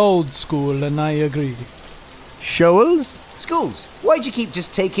call old school, and I agree. Shoals? Schools. Why'd you keep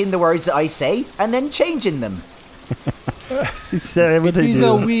just taking the words that I say and then changing them? Sorry, what It I is do.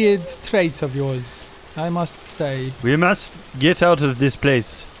 a weird trait of yours, I must say. We must get out of this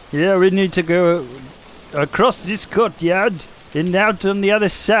place. Yeah, we need to go across this courtyard and out on the other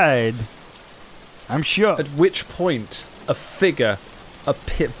side. I'm sure. At which point, a figure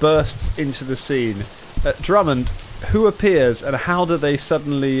bursts into the scene. Drummond, who appears, and how do they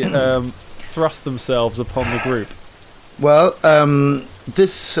suddenly thrust themselves upon the group? Well,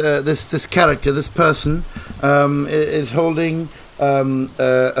 this character, this person, is holding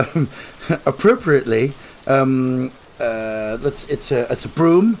appropriately. It's a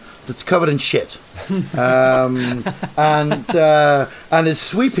broom that's covered in shit, and is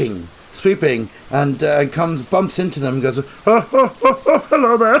sweeping, and bumps into them and goes,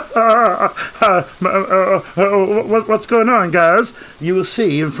 hello there. What's going on, guys? You will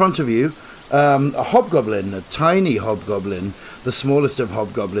see in front of you a hobgoblin, a tiny hobgoblin, the smallest of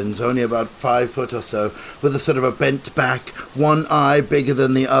hobgoblins, only about 5 foot or so, with a sort of a bent back, one eye bigger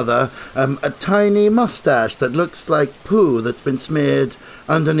than the other, a tiny mustache that looks like poo that's been smeared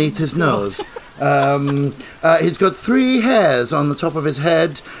underneath his nose. He's got 3 hairs on the top of his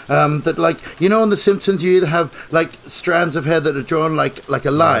head that, like, you know, on The Simpsons you either have like strands of hair that are drawn like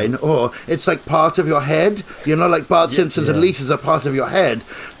a line, or it's like part of your head, you know, like Bart Simpson's and Lisa's are part of your head,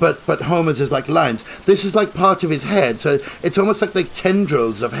 but Homer's is like lines. This is like part of his head, so it's almost like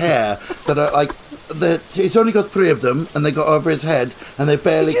tendrils of hair that are like, he's only got 3 of them, and they go over his head, and they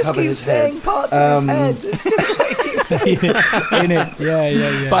barely cover his head. Just keep saying parts of his head. It's just like he's saying it. Yeah.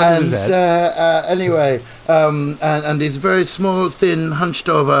 Anyway, and he's very small, thin, hunched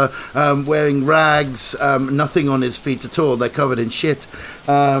over, wearing rags, nothing on his feet at all. They're covered in shit.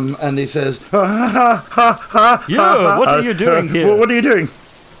 And he says, What are you doing here? What are you doing?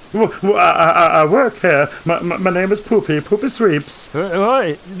 I work here. My name is Poopy Sweeps.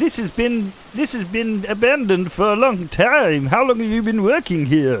 This has been abandoned for a long time. How long have you been working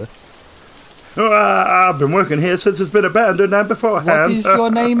here? I've been working here since it's been abandoned and beforehand. What is your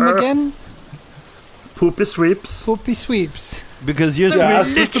name again? Poopy Sweeps. Poopy Sweeps. Because you're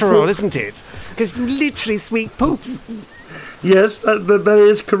Literal, isn't it? Because you literally sweep poops. Yes, that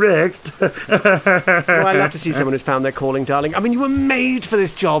is correct. Well, I'd love to see someone who's found their calling, darling. I mean, you were made for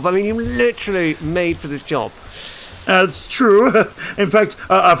this job. I mean, you were literally made for this job. That's true. In fact,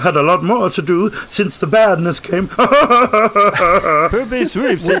 I've had a lot more to do since the badness came. Poopy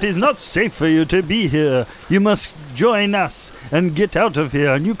Sweeps, it is not safe for you to be here. You must join us and get out of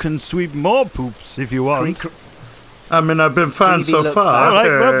here, and you can sweep more poops if you want. I mean, I've been fine so far. All right,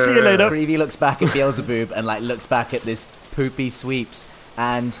 well, see you later. Creevy looks back at Beelzebub and looks back at this Poopy Sweeps,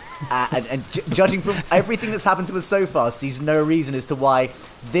 and judging from everything that's happened to us so far, sees no reason as to why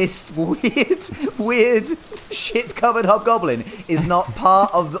this weird shit-covered hobgoblin is not part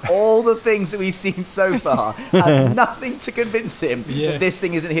of all the things that we've seen so far. Has nothing to convince him that this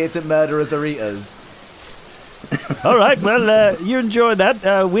thing isn't here to murder us or eat us. All right, well, you enjoy that.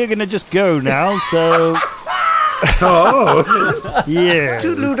 We're going to just go now, so... Oh, yeah.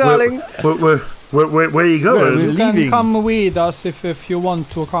 Toodaloo, darling. Where are you Well, going? we're You can leaving. come with us if you want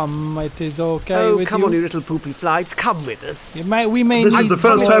to come. It is okay Oh, with come you. on, you little poopy fly. Come with us. We may This need is the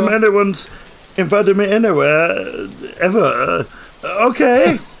first your- time anyone's invited me anywhere ever.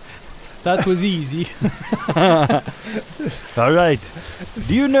 Okay. That was easy. All right.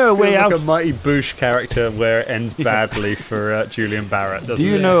 Do you know a way Feels out? like a Mighty Boosh character where it ends badly for Julian Barrett, doesn't Do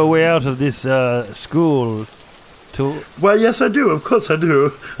you it? know a way out of this school? To Well, yes, I do. Of course, I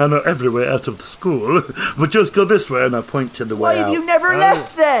do. I know every way out of the school. But just go this way, and I point to the Why way have out. you never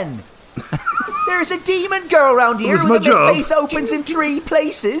left then? There's a demon girl around here was with my a big job. face opens in 3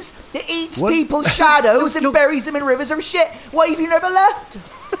 places. It eats What? people's shadows and buries them in rivers of shit. Why have you never left?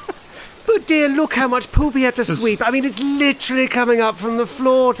 But dear, look how much poop he had to sweep. I mean, it's literally coming up from the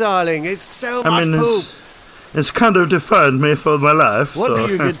floor, darling. It's so much poop. It's kind of defined me for my life. what so.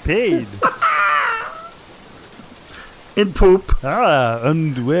 do you get paid? In poop.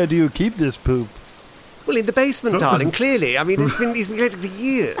 And where do you keep this poop? Well, in the basement, darling, clearly. I mean, he's been collecting for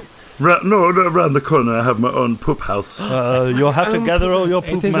years. No, around the corner I have my own poop house. You'll have to gather all your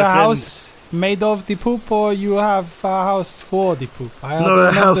poop, It is my a friend. house made of the poop, or you have a house for the poop? I No, a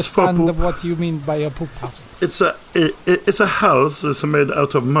don't house for understand poop. what you mean by a poop house. It's a house. It's made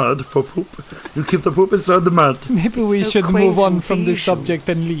out of mud for poop. You keep the poop inside the mud. Maybe we so should quaint move on and from this visual. subject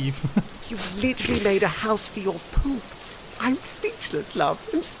and leave. You've literally made a house for your poop. I'm speechless, love.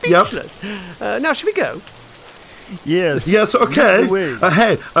 I'm speechless. Now, should we go? Yes. Yes, okay. Wait.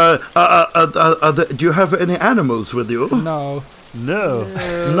 Hey, do you have any animals with you? No. No.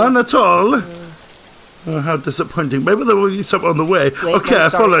 None at all. Oh, how disappointing. Maybe there will be some on the way. Wait, okay, no, I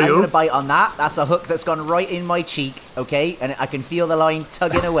sorry, follow I'm you. going to bite on that. That's a hook that's gone right in my cheek, okay? And I can feel the line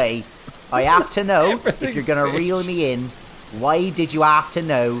tugging away. I have to know, if you're going to reel me in, why did you have to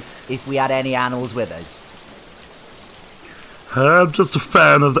know if we had any animals with us? I'm just a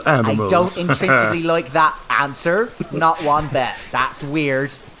fan of the animals. I don't intrinsically like that answer. Not one bit. That's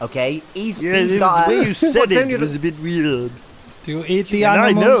weird, okay? He's got the way a... you said What, it don't you- was a bit weird. Do you eat the And I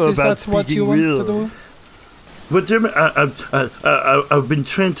animals? know Is about that what you speaking want to real. do? What do you mean? I've been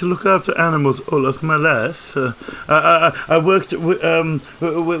trained to look after animals all of my life. I worked with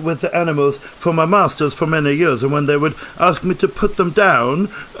the animals for my masters for many years, and when they would ask me to put them down,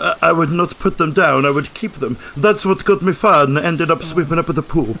 I would not put them down. I would keep them. That's what got me fired and ended up sweeping up with the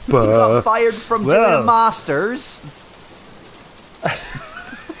poop. You got fired from doing well. a masters.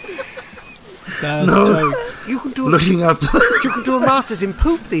 That's No. jokes. You can do Looking after you can do a master's in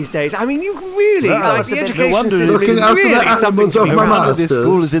poop these days. I mean, you can really Well, like must the have been- education no wonder system looking is after the really something animals to of be my proud of. masters. This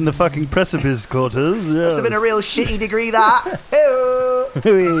school is in the fucking precipice quarters. Yes. Must have been a real shitty degree, that.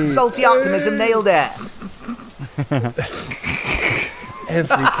 Hey-oh. Salty optimism nailed it.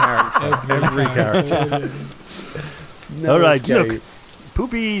 Every character. All right, look.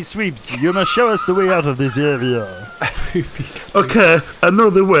 Poopy Sweeps, you must show us the way out of this area. Okay, I know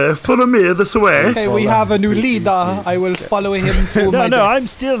the way. Follow me this way. Okay, we have a new leader. I will follow him to my No, death. I'm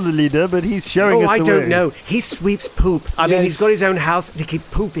still the leader, but he's showing Oh, us I the don't way. know. He sweeps poop. I mean, he's Yes. got his own house. They keep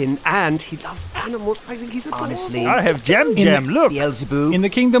poop in, and he loves animals. I think he's adorable. Honestly, I have Jam In Jam, look. Beelzebub. In the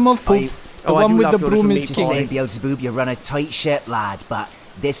kingdom of poop, I- the Oh, I one do with love the your broom little is meat Just boy. saying, king. Beelzebub, you run a tight ship, lad, but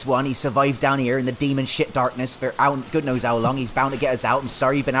this one, he survived down here in the demon shit darkness for good knows how long. He's bound to get us out. I'm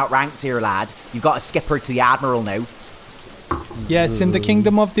sorry you've been outranked here, lad. You've got a skipper to the admiral now. Yes, in the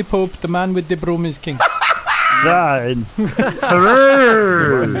kingdom of the poop, the man with the broom is king. Fine.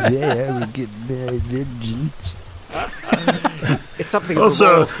 Hooray! Yeah, we get my vengeance. It's something of Also-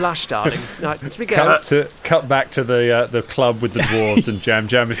 a royal flush, darling. Right, should we go? Cut back to the club with the dwarves, and Jam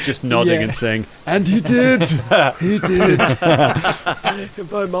Jam is just nodding Yeah. and saying, "And he did, he did."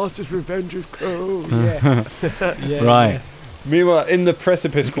 My master's revenge is cold. Yeah. Yeah. Right. Meanwhile, in the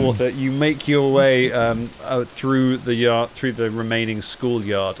precipice quarter, you make your way through the yard, through the remaining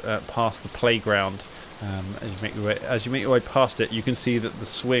schoolyard, past the playground. As you make your way past it, you can see that the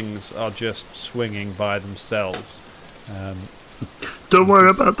swings are just swinging by themselves. Don't worry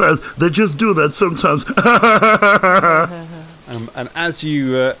about that. They just do that sometimes. And as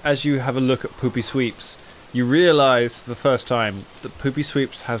you have a look at Poopy Sweeps, you realise for the first time that Poopy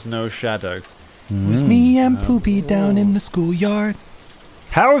Sweeps has no shadow. It was me and Poopy down in the schoolyard.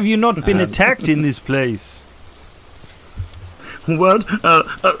 How have you not been attacked in this place? What?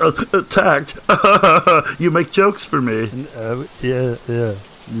 Attacked? You make jokes for me. Yeah.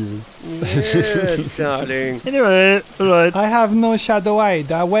 Yes, darling. Anyway, all right. I have no shadow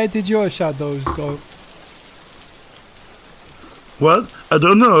either. Where did your shadows go? What? I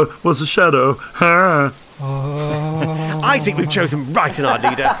don't know. What's a shadow? Ha. I think we've chosen right in our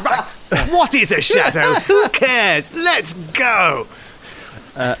leader. Right. What is a shadow? Who cares? Let's go.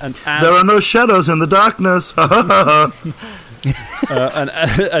 And there are no shadows in the darkness. And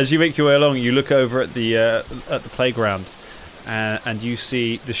as you make your way along, you look over at the playground, and you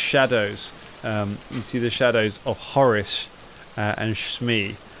see the shadows. You see the shadows of Horace and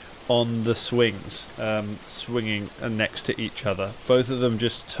Shmi on the swings, swinging next to each other. Both of them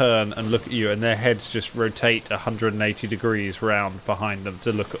just turn and look at you, and their heads just rotate 180 degrees round behind them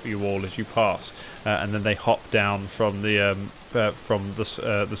to look at you all as you pass, and then they hop down from the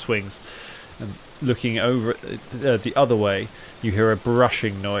swings. Looking over the other way, you hear a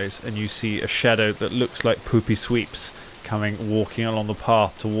brushing noise, and you see a shadow that looks like Poopy Sweeps walking along the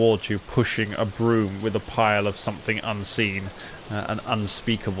path towards you, pushing a broom with a pile of something unseen and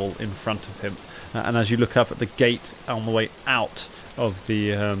unspeakable in front of him. And as you look up at the gate on the way out of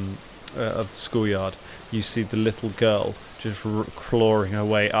the schoolyard, you see the little girl just clawing her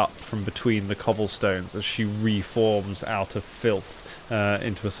way up from between the cobblestones as she reforms out of filth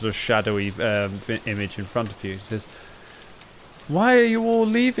into a sort of shadowy image in front of you. She says, "Why are you all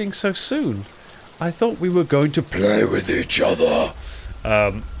leaving so soon? I thought we were going to play with each other."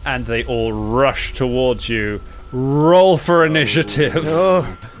 And they all rush towards you. Roll for initiative.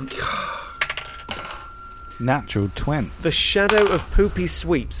 Natural 20. The Shadow of Poopy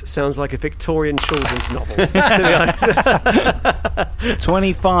Sweeps sounds like a Victorian children's novel, to be honest.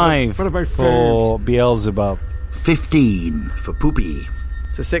 25 for Beelzebub. 15 for Poopy.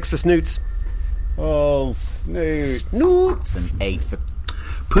 So 6 for Snoots. Oh, Snoots. Snoots. And 8 for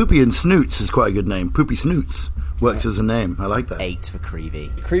Poopy and Snoots is quite a good name. Poopy Snoots works as a name. I like that. 8 for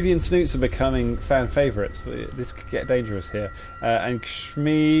Creevy. Creevy and Snoots are becoming fan favourites. This could get dangerous here. And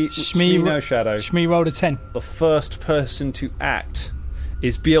Shmi no shadow. Shmi rolled a 10. The first person to act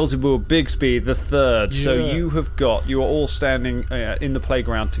is Beelzebub Bigsby the third. So you are all standing in the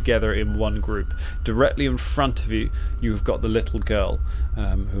playground together in one group. Directly in front of you, you have got the little girl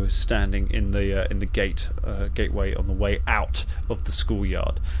who is standing in the gateway on the way out of the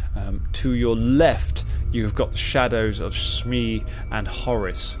schoolyard. To your left, you have got the shadows of Shmi and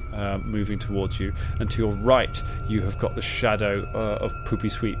Horace moving towards you, and to your right, you have got the shadow of Poopy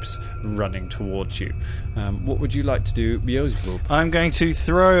Sweeps running towards you. What would you like to do, Beelzebub? I'm going to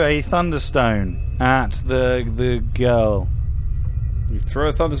throw a thunderstone at the girl. You throw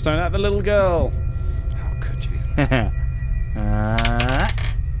a thunderstone at the little girl. How could you?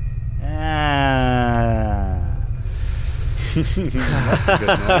 That's a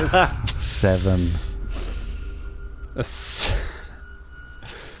good noise. 7.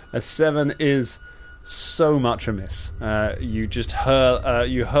 A 7 is so much a miss. You just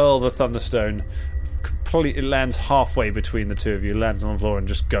hurl the thunderstone. Completely lands halfway between the two of you, lands on the floor, and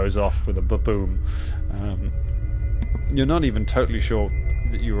just goes off with a boom. You're not even totally sure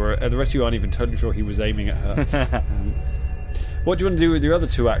that you were. The rest of you aren't even totally sure he was aiming at her. What do you want to do with your other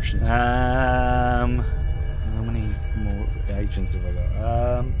 2 actions? How many more agents have I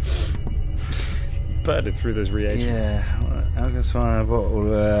got? Burned through those reagents. Yeah, I'm going to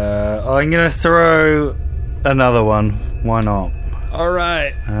throw another one. Why not? All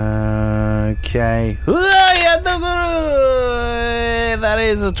right. Okay. That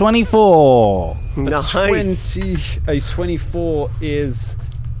is a 24. Nice. A 24 is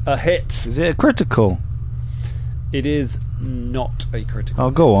a hit. Is it a critical? It is not a critical.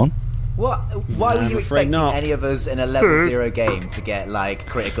 Oh, go on. Why were you expecting not. any of us in a level 0 game to get like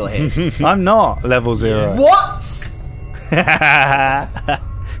critical hits? I'm not level 0. What?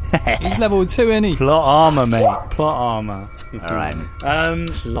 He's level 2, isn't he? Plot armor, mate. Plot armor. All right.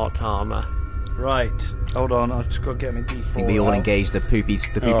 Plot armor. Right. Hold on. I've just got to get my D4. I think we all engage the Poopy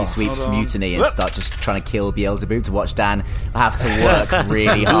Sweeps mutiny and start just trying to kill Beelzebub to watch Dan have to work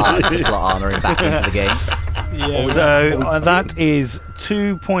really hard to plot armor him back into the game. Yeah. So that is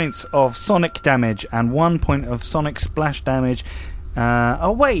 2 points of sonic damage and 1 point of sonic splash damage.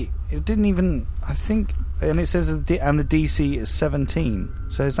 Oh wait, it didn't even. I think, and it says and the DC is 17.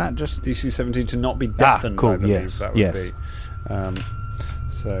 So is that just DC 17 to not be deafened? Cool. I believe Yes. that would be.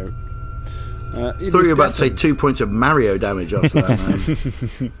 So. I thought you were about to say 2 points of Mario damage after that,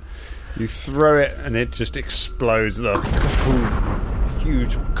 man. You throw it and it just explodes. Look,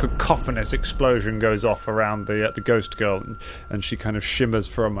 huge cacophonous explosion goes off around the ghost girl, and she kind of shimmers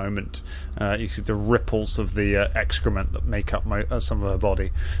for a moment. You see the ripples of the excrement that make up some of her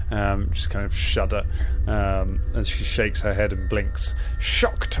body just kind of shudder as she shakes her head and blinks,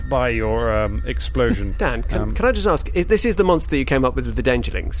 shocked by your explosion. Dan, can I just ask, this is the monster you came up with the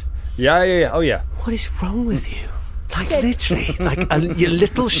Dangerlings? Yeah. Oh, yeah. What is wrong with you? Like literally, like your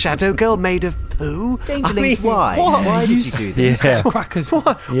little shadow girl made of poo. Dangerlings, why? What? Why did you do this? Yeah. Crackers.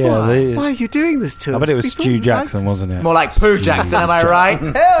 Why? Yeah, Why are you doing this to us? I bet it was We thought Stu you Jackson, liked us. wasn't it? More like Pooh Jackson, am I right?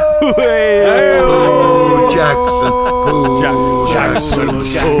 Pooh Jackson.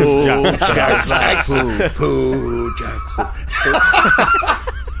 Pooh Jackson.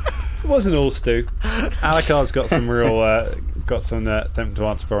 It wasn't all Stu. Alakar's got some real, something to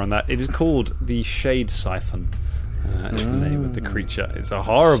answer for on that. It is called the Shade Siphon. Is the name of the creature. It's a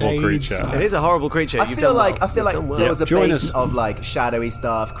horrible Shade creature. Siphon. It is a horrible creature. I feel like You've done well. there was a Join base us. of like shadowy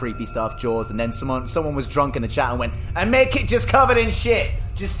stuff, creepy stuff, Jaws, and then someone was drunk in the chat and went, and make it just covered in shit.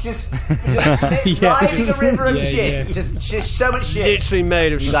 Just riding a river of shit. yeah. Just so much shit. Literally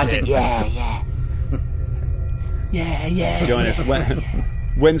made of You guys shit. went, yeah. Join us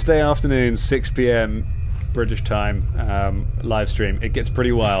Wednesday afternoon, 6 p.m. British time, live stream. It gets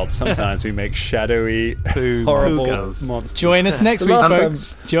pretty wild. Sometimes we make shadowy, horrible girls. monsters. Join us next week, last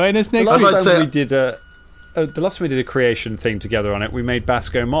folks. Join us next The week. last say- time we did the last time we did a creation thing together on it, we made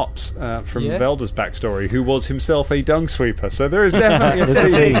Basco Mops from Yeah. Velda's backstory, who was himself a dung sweeper. So there is definitely a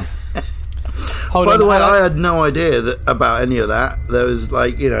theme. Hold By on, the way, Alec. I had no idea about any of that. There was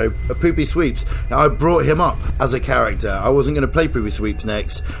like, a Poopy Sweeps. I brought him up as a character. I wasn't going to play Poopy Sweeps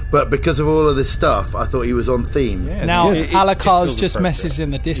next, but because of all of this stuff, I thought he was on theme. Now, It Alakar's feels just appropriate. messaged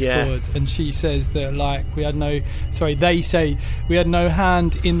in the Discord, and she says that they say we had no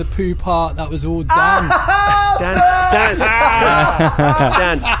hand in the poo part. That was all Dan. Dan.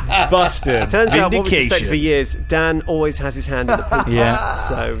 Busted. Turns out what we suspect Vindication. for years, Dan always has his hand in the poop. Yeah.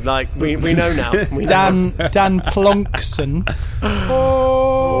 So, like, we know now. We know. Dan Plonkson.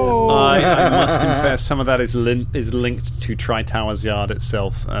 I must confess, some of that is linked to Tri-Towers Yard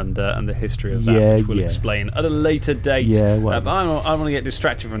itself and the history of that, Yeah, which we'll yeah. explain at a later date. Yeah, well. But I want to get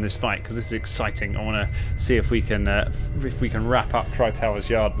distracted from this fight because this is exciting. I want to see if we can wrap up Tri-Towers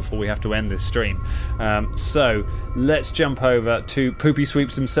Yard before we have to end this stream. So let's jump over to Poopy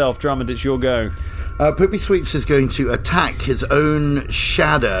Sweeps himself. Drummond, it's your go. Poopy Sweeps is going to attack his own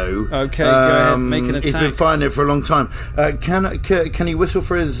shadow. Okay, go ahead, make an He's been attack. fighting it for a long time. Can he whistle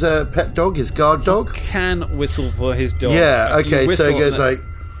for his pet dog, his guard dog? Can whistle for his dog. Yeah, You okay, so whistle it goes and-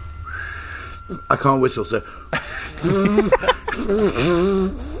 like... I can't whistle, so...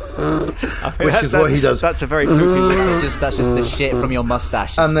 Which is what he does. That's a very poopy whistle. That's just the shit from your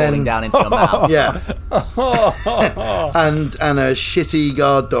mustache just And then- falling down into your mouth. Yeah. and a shitty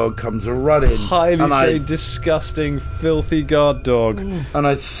guard dog comes running. highly disgusting, filthy guard dog. And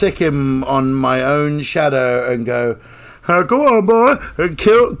I sick him on my own shadow and go, go on, boy, and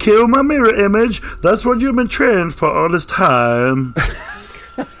kill my mirror image. That's what you've been trained for all this time.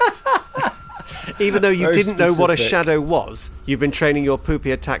 Even though you Very didn't know what a specific. shadow was, you've been training your poopy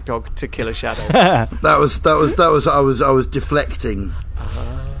attack dog to kill a shadow. That was. I was deflecting.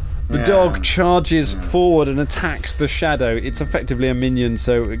 The dog charges forward and attacks the shadow. It's effectively a minion,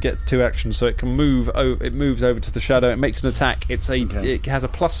 so it gets 2 actions. So it can move. It moves over to the shadow. It makes an attack. It has a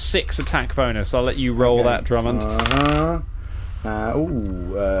 +6 attack bonus. I'll let you roll that, Drummond.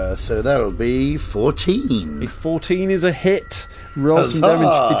 So that'll be 14. A 14 is a hit. Roll some Huzzah!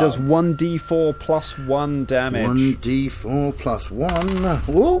 damage. It does 1d4 plus 1 damage. 1d4 plus 1.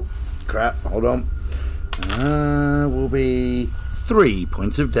 Whoa! Crap, hold on. Will be 3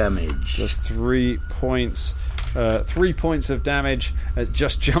 points of damage. Just 3 points. 3 points of damage. It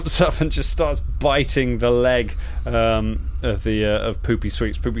just jumps up and just starts biting the leg of Poopy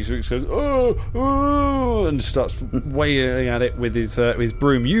Sweeps. Poopy Sweeps goes oh, and starts wailing at it with his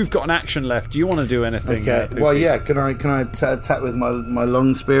broom. You've got an action left. Do you want to do anything? Okay. Poopy? Well, yeah. Can I attack with my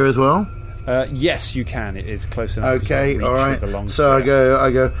long spear as well? Yes, you can. It is close enough. Okay. You can All reach right. with the long So spear.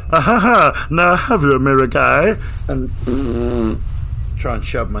 I go. Ha! Now have your mirror guy, and try and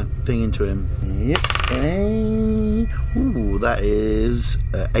shove my thing into him. Yep. Ooh, that is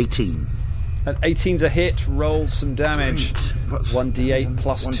 18. And 18's a hit. Roll some damage. Great. What's 1d8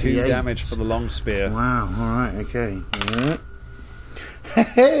 plus 2 1d8? damage for the long spear. Wow. All right. Okay.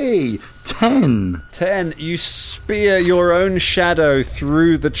 Hey, 10. 10. You spear your own shadow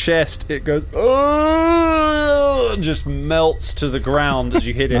through the chest. It goes oh, and just melts to the ground as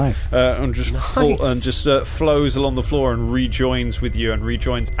you hit it, Nice. and just flows along the floor and rejoins with you and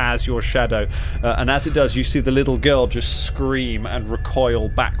rejoins as your shadow. And as it does, you see the little girl just scream and recoil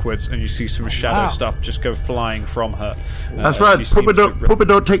backwards, and you see some shadow stuff just go flying from her. That's right. Poopy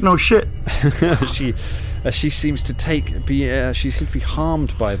don't take no shit. She seems to be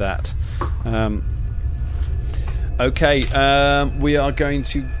harmed by that. We are going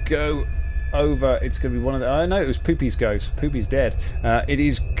to go over. It's going to be one of the... Oh, no, it was Poopy's ghost. Poopy's dead. It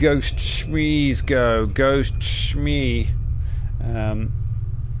is Ghost Shmee's go. Ghost Shmee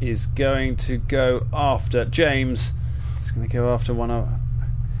is going to go after James. It's going to go after one of...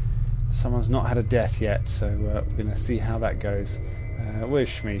 Someone's not had a death yet, so we're going to see how that goes. Where's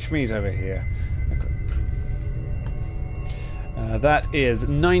Shmee? Shmee's over here. That is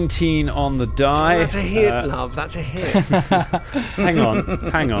 19 on the die. That's a hit, love. That's a hit. Hang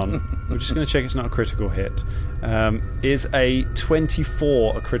on. We're just going to check it's not a critical hit. Is a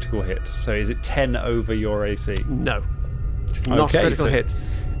 24 a critical hit? So is it 10 over your AC? No. It's not a critical hit.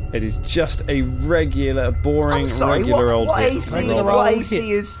 It is just a regular, boring, regular old hit. What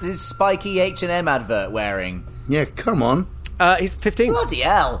AC is his spiky H&M advert wearing? Yeah, come on. He's 15. Bloody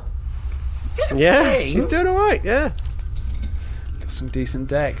hell. 15? Yeah, he's doing all right, yeah. Got some decent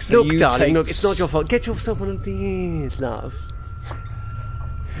decks. So look, darling, look, it's not your fault. Get yourself one of these, love.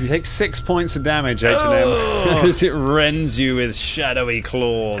 You take 6 points of damage, H&M, as it rends you with shadowy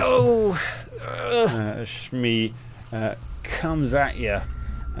claws. Shmee comes at you.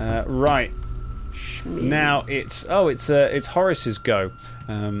 Right. Shmee. Now it's Horace's go.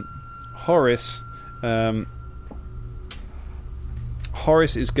 Horace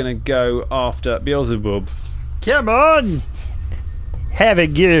is going to go after Beelzebub. Come on! Have a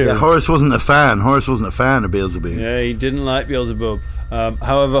go. Yeah, Horace wasn't a fan of Beelzebub. Yeah, he didn't like Beelzebub.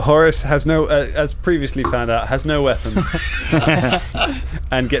 However, Horace has no, as previously found out, has no weapons.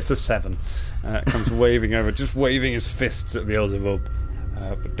 And gets a 7. Comes waving over, just waving his fists at Beelzebub.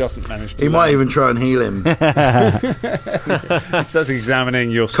 But doesn't manage to... He might even try and heal him. He starts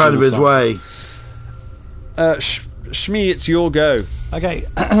examining your kind of his way. Shmee, it's your go. Okay,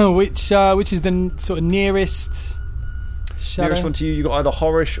 which is the sort of nearest shadow? Nearest one to you. You got either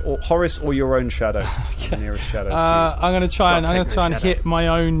Horace or your own shadow. Okay. Nearest shadow. I'm going to try and hit my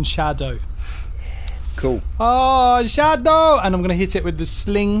own shadow. Cool. Oh, shadow! And I'm going to hit it with the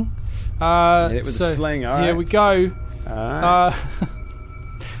sling. Hit it with the sling. All right. Here we go. All right.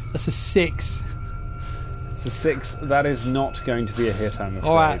 That's a 6. It's a 6. That is not going to be a hit, I'm afraid.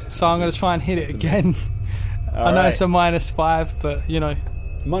 All right, so I'm going to try and hit it again. I know it's a -5, but you know.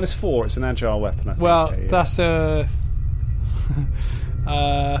 -4. It's an agile weapon. I think. Well, that's a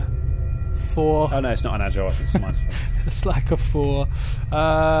 4. Oh no, it's not an agile weapon. It's a -4. It's like a 4.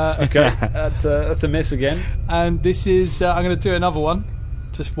 Okay, that's a miss again. And this is I'm going to do another one.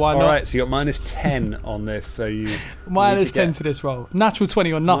 Just why not? Alright, so you got -10 on this, so you... -10 to this roll. Natural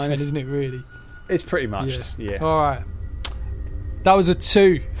 20 or nothing, isn't it, really? It's pretty much, yeah. Alright. That was a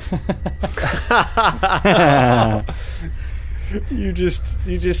 2. You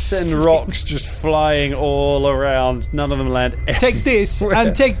just send rocks just flying all around. None of them land anywhere. Take this,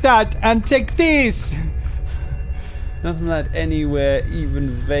 and take that, and take this! None of them land anywhere even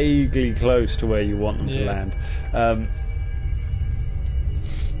vaguely close to where you want them to land.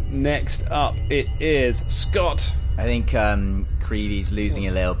 Next up, it is Scott. I think Creevy's losing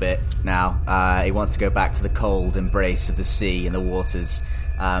a little bit now. He wants to go back to the cold embrace of the sea and the waters.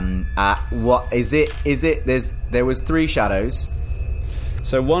 What is it? There was 3 shadows.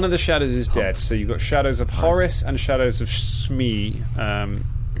 So one of the shadows is dead. So you've got shadows of Horace and shadows of Shmee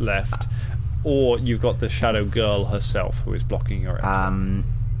left, or you've got the shadow girl herself who is blocking your exit.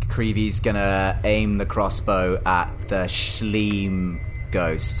 Creevy's gonna aim the crossbow at the Schleem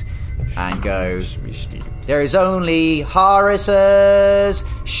ghost and go, there is only Horace's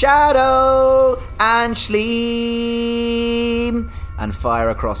shadow and Schleem, and fire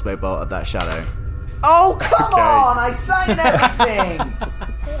a crossbow bolt at that shadow. Oh, come on! I signed everything!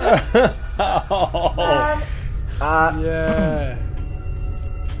 Yeah.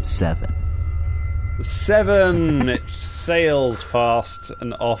 7. 7. It sails past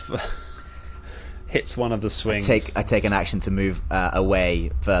and off. Hits one of the swings. I take an action to move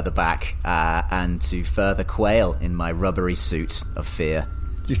away further back and to further quail in my rubbery suit of fear.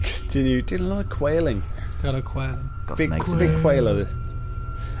 You continue doing a lot of quailing. Got a quailing. It's a big quailer.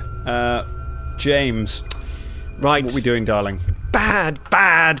 James. Right. What are we doing, darling? Bad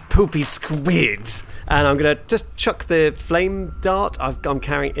poopy squid. And I'm going to just chuck the flame dart I'm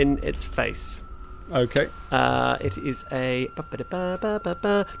carrying in its face. Okay. It is a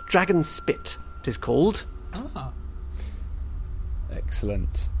dragon spit. It is called.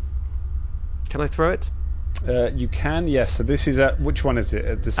 Excellent. Can I throw it? You can, yes. So this is at which one is it?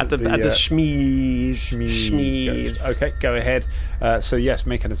 At the Shmees. Okay, go ahead. So yes,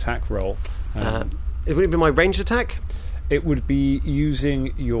 make an attack roll. It would be my ranged attack. It would be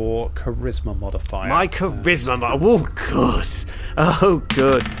using your charisma modifier. My charisma modifier. Oh,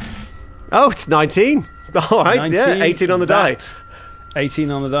 good. Oh, it's 19. All right, 19, yeah, 18 on the die.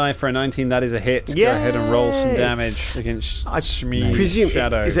 18 on the die for a 19. That is a hit. Yay! Go ahead and roll some damage against Shmi. Presume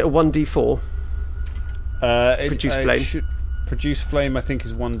Shadow. is it a 1d4? Produce flame. Produce flame, I think,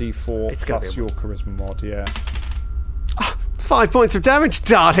 is 1d4 It's gonna plus be your charisma mod. Yeah. 5 points of damage,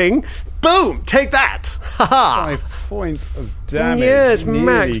 darling. Boom! Take that. Ha ha. 5 points of damage. Yes, Nearly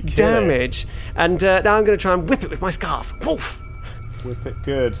max kill it. damage. And now I'm going to try and whip it with my scarf. Woof. Whip it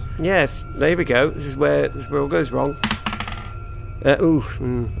good. Yes, there we go. This is where it all goes wrong.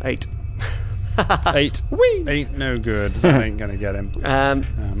 8. 8. Whee! 8 no good. That ain't gonna get him. I'm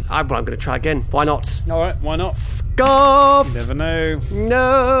going to try again. Why not? Alright, why not? Scarf! You never know.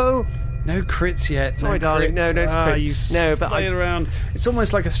 No! No crits yet. Sorry, no darling. crits. No crits. You No, but flail around. It's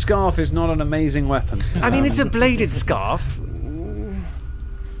almost like a scarf is not an amazing weapon. I mean, it's a bladed scarf.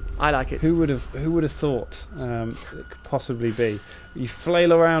 I like it. Who would have thought it could possibly be? You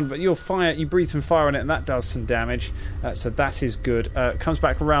flail around, but you'll fire. You breathe some fire on it, and that does some damage. So that is good. It comes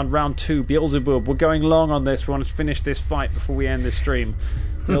back around round 2. Beelzebub, we're going long on this. We want to finish this fight before we end this stream.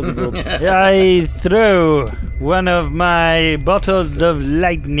 Beelzebub. I throw one of my bottles of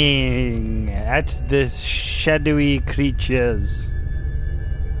lightning at the shadowy creatures.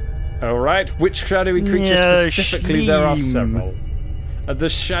 All right. Which shadowy creature specifically? There are several. The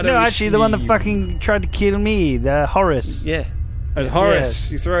shadowy. No, actually, the one that Shleem. fucking tried to kill me, the Horace. Yeah. At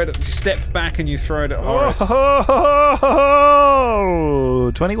Horace, you throw it. You step back and you throw it at Horace.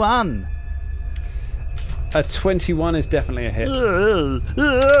 Oh, 21. A 21 is definitely a hit.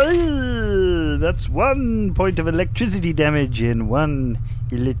 That's 1 point of electricity damage and 1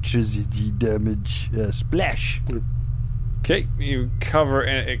 electricity damage splash. Okay, you cover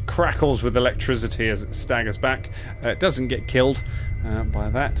it. It crackles with electricity as it staggers back. It doesn't get killed by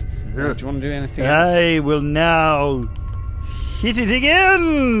that. Do you want to do anything else? I will now hit it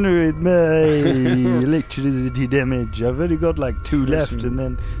again with my electricity damage. I've only got like 2 left and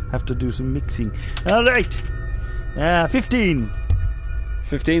then have to do some mixing. All right. 15.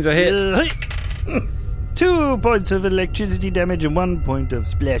 15's a hit. 2 points of electricity damage and 1 point of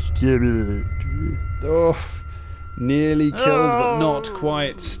splash damage. Oh, nearly killed, but not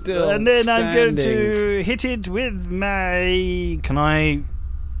quite. Still And then standing. I'm going to hit it with my... Can I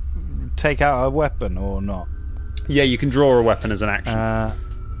take out a weapon or not? Yeah, you can draw a weapon as an action.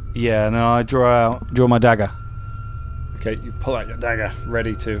 Yeah, no, I draw my dagger. Okay, you pull out your dagger,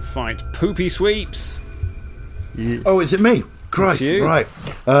 ready to fight. Poopy sweeps. Oh, is it me? Christ, you. right.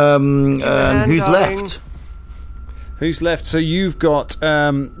 And who's darling. left? Who's left? So you've got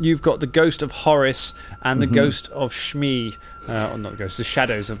the ghost of Horace and the ghost of Shmi. Or not the ghost, the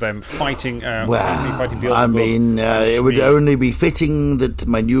shadows of them fighting. Fighting Beelzebub. I mean, it would Shmi. only be fitting that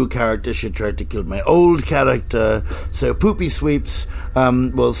my new character should try to kill my old character. So Poopy Sweeps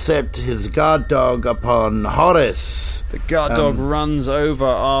will set his guard dog upon Horace. The guard dog runs over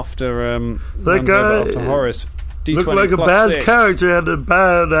after guy Horace. D20 Looked like a plus bad 6. character and a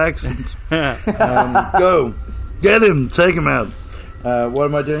bad accent. Go. Get him. Take him out. What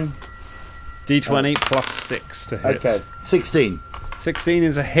am I doing? D20 plus 6 to hit. Okay. 16. 16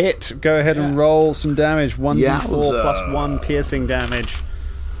 is a hit. Go ahead and roll some damage. 1d4 Yowza. plus 1 piercing damage.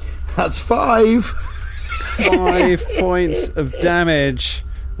 That's 5. 5 points of damage.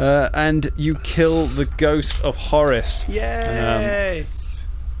 And you kill the ghost of Horace. Yay!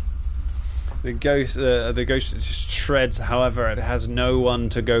 The ghost just shreds. However, it has no one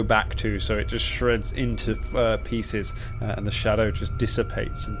to go back to, so it just shreds into pieces, and the shadow just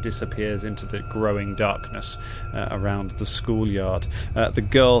dissipates and disappears into the growing darkness around the schoolyard. The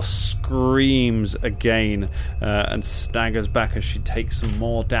girl screams again and staggers back as she takes some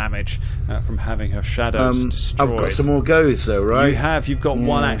more damage from having her shadows destroyed. I've got some more goes though, right? You've got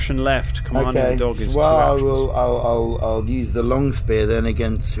one action left. Commanding Okay. the dog is 2 well, actions. I'll use the long spear then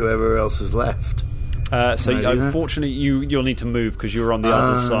against whoever else is left. Unfortunately, you'll need to move because you're on the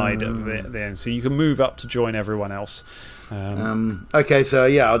other side of it then. So you can move up to join everyone else. Okay, so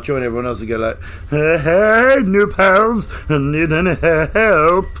yeah, I'll join everyone else and go like, hey, new pals, need any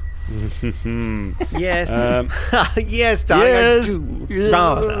help? Yes. Yes, Yes. darling. I do.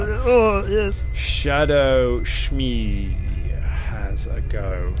 Rather. Oh, yes. Shadow Shmi has a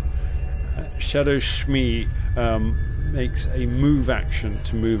go. Shadow Shmi makes a move action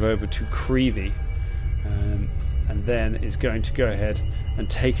to move over to Creevy, and then is going to go ahead and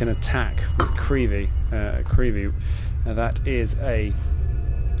take an attack with Creevy. That is a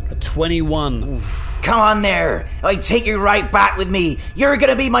 21. Come on there. I take you right back with me. You're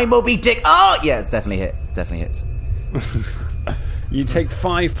going to be my Moby Dick. Oh, yeah, it's definitely hit. Definitely hits. You take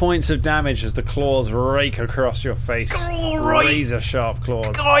 5 points of damage as the claws rake across your face. Right. Razor-sharp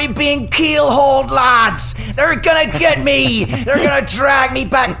claws. I'm being keelhauled, lads. They're gonna get me. They're gonna drag me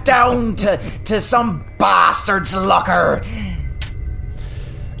back down to some bastard's locker.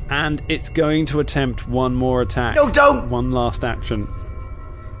 And it's going to attempt one more attack. No, don't. One last action.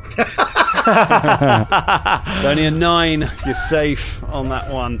 It's only a 9. You're safe on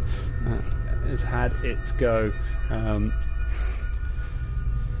that one. It's had its go.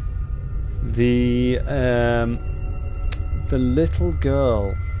 The little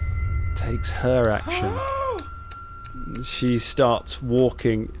girl takes her action. She starts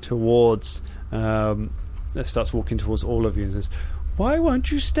walking towards all of you and says, "Why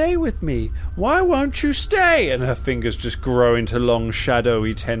won't you stay with me? Why won't you stay?" And her fingers just grow into long,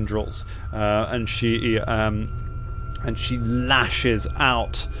 shadowy tendrils, and she lashes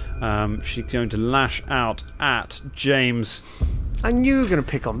out. She's going to lash out at James. I knew you were going to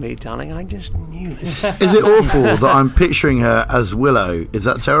pick on me, darling. I just knew it. Is it awful that I'm picturing her as Willow? Is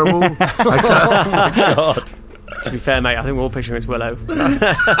that terrible? Oh my God. To be fair, mate, I think we're all picturing it's Willow. Want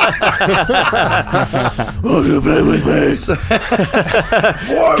to play with me?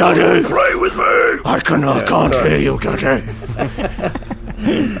 Daddy, play with me. I can't hear you, Daddy.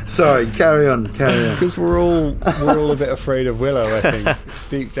 Sorry, carry on. Because we're all a bit afraid of Willow, I think,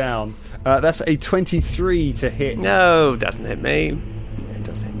 deep down. That's a 23 to hit. No, doesn't hit me. It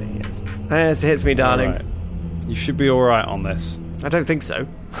does hit me, yes. Yes, it hits me, darling. Right. You should be alright on this. I don't think so.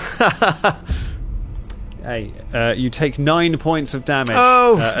 Hey, you take 9 points of damage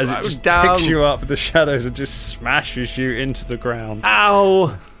as it just picks you up with the shadows and just smashes you into the ground.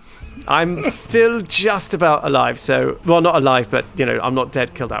 Ow! I'm still just about alive, so... Well, not alive, but, I'm not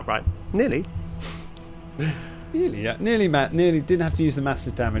dead, killed outright. Nearly. Nearly, yeah. Nearly didn't have to use the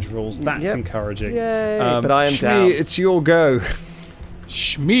massive damage rules. That's encouraging. Yay, but I am down. Shmee, it's your go.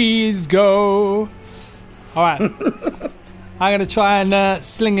 Shmee's go. Alright. I'm going to try and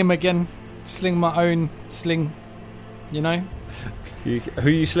sling him again. Sling my own sling, who are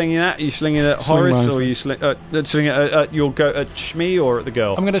you slinging at? Are you slinging at Horace, or are you slinging at Shmee, or at the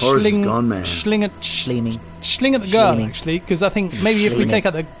girl? I'm going to sling at the girl, actually, because I think maybe if we take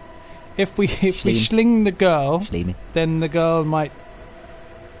out the... If we sling the girl, then the girl might...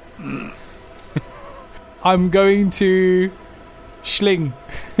 I'm going to sling.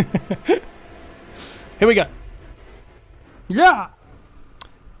 Here we go. Yeah!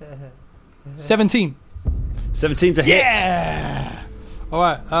 17 to hit. Yeah!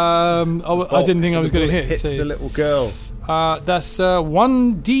 Alright, I didn't think I was going to hit. Hits the little girl. That's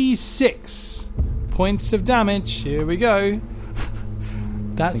 1d6 points of damage. Here we go.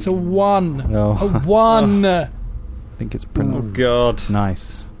 That's a 1. No. A 1. I think it's pretty God.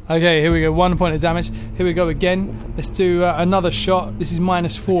 Nice. Okay, here we go. 1 point of damage. Here we go again. Let's do another shot. This is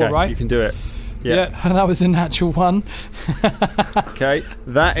 -4, okay, right? You can do it. Yeah, and that was a natural 1. Okay,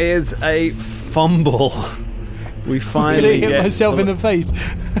 that is a fumble. We finally hit myself in the face.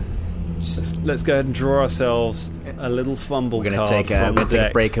 Let's go ahead and draw ourselves a little fumble. We're going to take a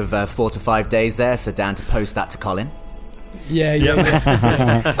break of 4 to 5 days there for Dan to post that to Colin. Yeah.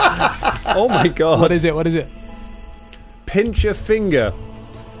 Oh my God! What is it? Pinch your finger.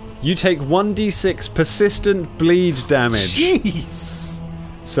 You take 1d6 persistent bleed damage. Jeez.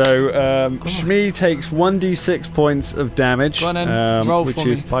 So Shmee takes 1d6 points of damage. Go on and roll which for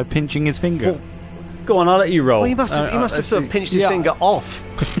me. is By pinching his finger. Go on, I'll let you roll. Well, he must have sort of pinched his finger off.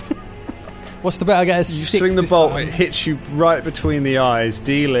 What's the bet? I get a 6 You swing the bolt, time. it hits you right between the eyes,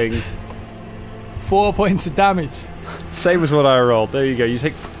 dealing 4 points of damage. same as what I rolled. There you go. You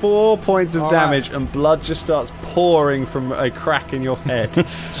take 4 points of damage, and blood just starts pouring from a crack in your head.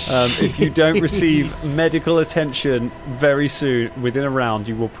 If you don't receive medical attention very soon, within a round,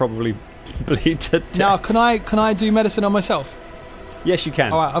 you will probably bleed to death. Now, can I do medicine on myself? Yes, you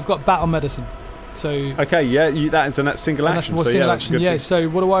can. All right, I've got battle medicine. So okay, yeah, that is a single action. That's single action. Yeah. So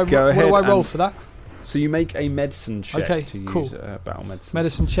what do I roll for that? So you make a medicine check. Okay, to cool. Use battle medicine.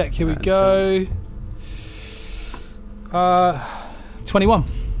 Medicine check. Here we go. 21.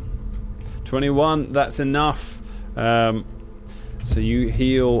 21. That's enough. So you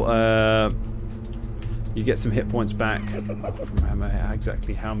heal. You get some hit points back. From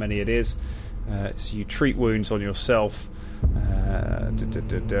exactly how many it is. So you treat wounds on yourself. And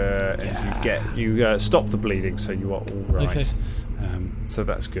you stop the bleeding, so you are all right. Okay. So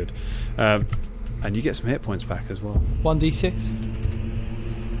that's good. And you get some hit points back as well. 1d6.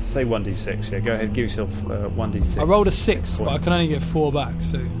 Say 1d6. Yeah, go ahead. Give yourself 1d6. I rolled a 6, but I can only get 4 back.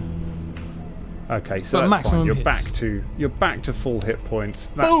 So. Okay, so but that's fine. You're back to full hit points.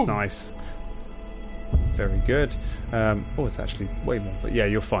 That's Boom. Nice. Very good. It's actually way more, but yeah,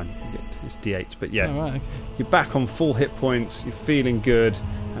 you're fine. It's D8s, but yeah, Right. you're back on full hit points. You're feeling good.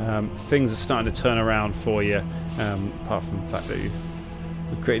 Things are starting to turn around for you. Apart from the fact that you've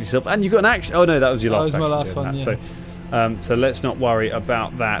created yourself, and you got an action. Oh no, that was your last. That was my action last doing one. that. Yeah. So let's not worry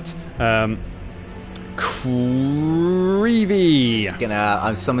about that. Creevy. It's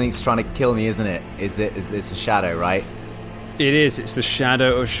gonna. Something's trying to kill me, isn't it? It's a shadow, right? It is. It's the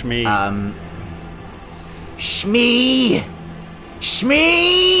shadow of Shmi. Shmee!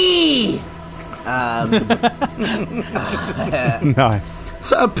 Shmee! Nice. Is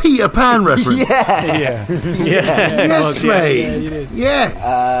that a Peter Pan reference? Yeah. Yes, mate. Yes.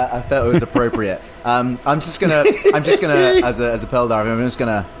 I felt it was appropriate. I'm just gonna, as a Peldar, I'm just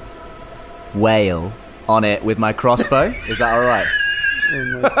gonna wail on it with my crossbow. Is that all right?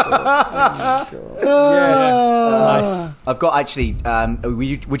 Nice. I've got actually.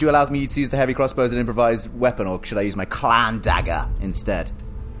 Would you allow me to use the heavy crossbow as an improvised weapon, or should I use my clan dagger instead?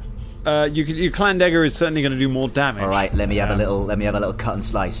 Your clan dagger is certainly going to do more damage. All right, let me have a little cut and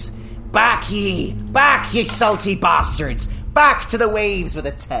slice. Back ye, salty bastards! Back to the waves with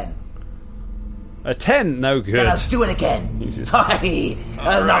a 10. A 10, no good. Then I'll do it again.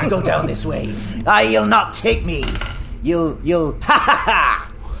 I'll not go down this way. You'll not take me. You'll ha ha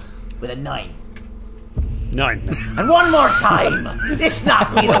ha with a 9. 9. And one more time. This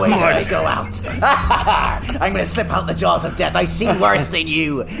not be the way that I go out. I'm gonna slip out the jaws of death. I see worse than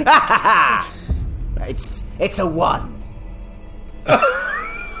you. It's a 1.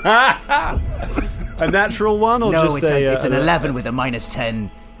 A natural 1 or No, just it's an 11 with a -10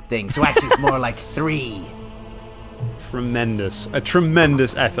 thing. So actually, it's more like 3. A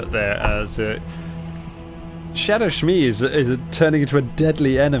tremendous effort there. Shadow Shmi is turning into a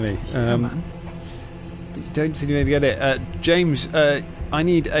deadly enemy. But you don't seem to get it. James, I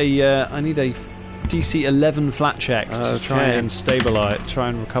need a DC 11 flat check to try and stabilize, try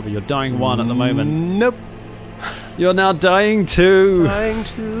and recover. You're dying 1 at the moment. Nope. You're now dying 2. Trying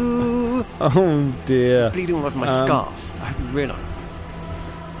to. Oh dear. Bleeding all over my scarf. I hadn't realised this.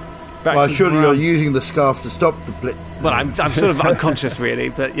 Well, surely you're using the scarf to stop the blip. Well, I'm sort of unconscious, really,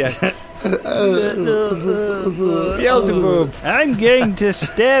 but yeah. Beelzebub. I'm going to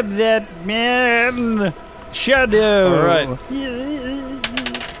stab that man. Shadow. All right.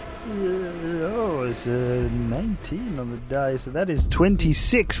 Oh, it's 19 on the die, so that is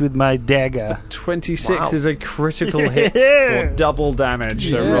 26 with my dagger. 26 is a critical hit for double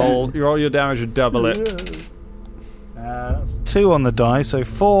damage. So roll your damage and double it. That's 2 on the die, so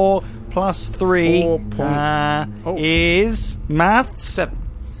 4 plus 3 is maths.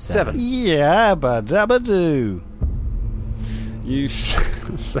 7. Yeah, dabba-do. You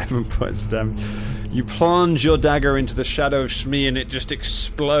 7 points of damage. You plunge your dagger into the shadow of Shmi and it just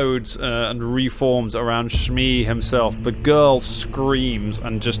explodes and reforms around Shmi himself. The girl screams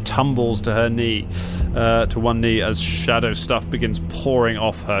and just tumbles to her knee, to one knee as shadow stuff begins pouring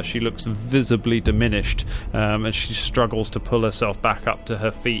off her. She looks visibly diminished and she struggles to pull herself back up to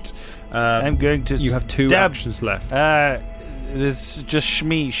her feet. I'm going to You have 2 actions left. There's just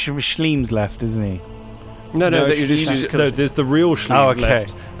Shleem's left, isn't he? No, there's the real Shleem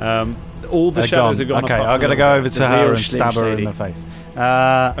left. All the shadows are gone. Okay, apart I'm from going to go over to her and stab her in the face.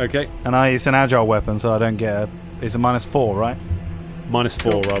 Okay. And it's an agile weapon, so I don't get it's a -4, right?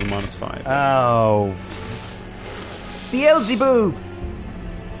 -4 rather than -5. Oh. Beelzebub!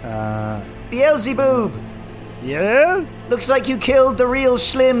 Beelzebub! Yeah? Looks like you killed the real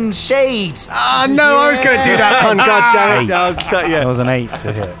Slim Shade. No, I was going to do that pun. God damn it! That was an 8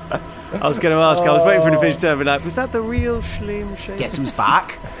 to hit. I was going to ask. I was waiting for him to finish turn, but like, was that the real Schleem Shade? Guess who's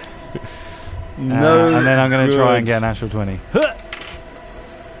back? No. And then I'm going to try and get a natural 20.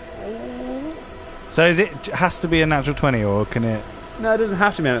 So has to be a natural 20, or can it? No, it doesn't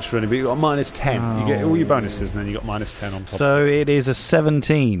have to be an extra 20, but you got -10. You get all your bonuses, and then you got -10 on top. So it is a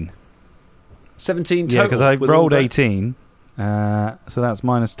 17. 17 total. Yeah, because I with rolled all that. 18. So that's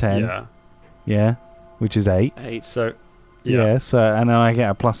 -10. Yeah. Yeah, which is 8. 8. So, Yeah. So and then I get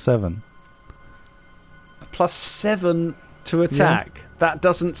a +7. +7 to attack. That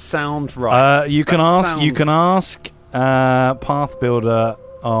doesn't sound right. You can ask Path Builder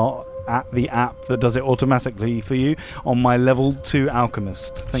at the app that does it automatically for you on my level 2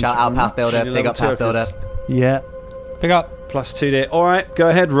 alchemist. Shout out Path Builder. Big up Path Builder. Yeah. Pick up. +2 All right, go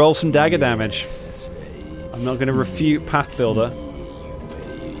ahead. Roll some dagger damage. I'm not going to refute Path Builder.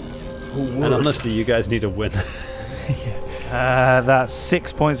 And honestly, you guys need a win. That's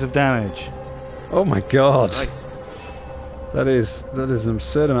 6 points of damage. Oh my god. Nice. That is an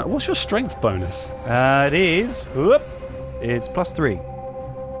absurd amount. What's your strength bonus? It is. Whoop, it's +3.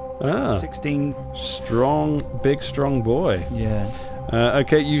 16. Big strong boy. Yeah.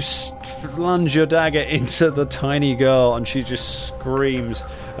 Okay, you plunge your dagger into the tiny girl, and she just screams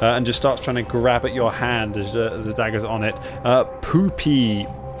and just starts trying to grab at your hand as the dagger's on it. Poopy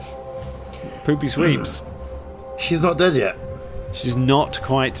sweeps. She's not dead yet. She's not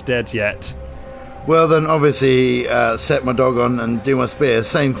quite dead yet. Well, then obviously set my dog on and do my spear.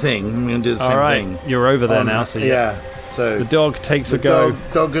 Same thing. I'm going to do the same thing. You're over there now, so yeah. So the dog takes a go.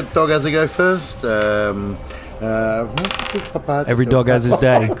 Dog has a go first. Every dog has his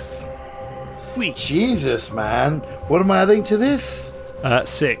day. Jesus, man. What am I adding to this?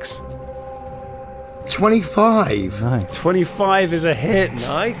 6. 25. Nice. 25 is a hit.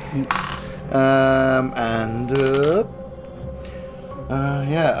 Nice.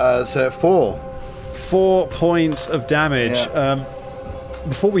 So 4. 4 points of damage. Yeah.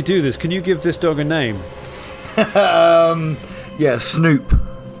 Before we do this, can you give this dog a name? Snoop.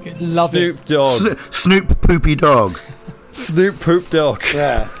 Snoop Dog. Snoop Poopy Dog. Snoop Poop Dog.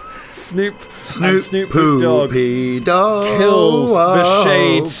 Yeah. Snoop Poopy Dog kills the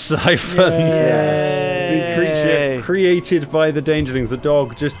Shade Siphon. Yay. The creature created by the Dangerlings. The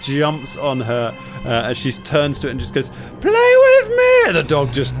dog just jumps on her as she turns to it and just goes, "Play with me!" The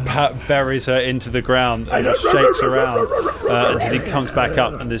dog just buries her into the ground and shakes around until he comes back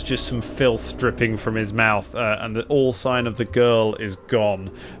up, and there's just some filth dripping from his mouth, and all sign of the girl is gone.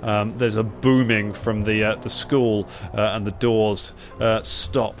 There's a booming from the school, and the doors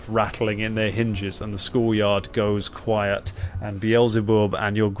stop rattling in their hinges, and the schoolyard goes quiet, and Beelzebub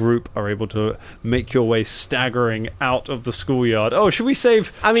and your group are able to make your way staggering out of the schoolyard. Oh, should we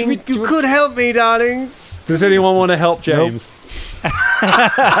save? I mean, you could help me, darlings. Does anyone want to help James? Nope.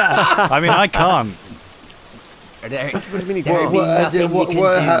 I mean, I can't. There'll be nothing you can do. What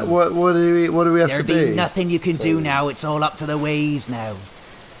do we have to do? There'll be nothing you can do now. It's all up to the waves now.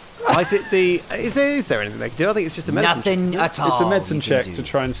 Why is it is there anything they can do? I think it's just a medicine Nothing at all. It's a medicine you check can to do.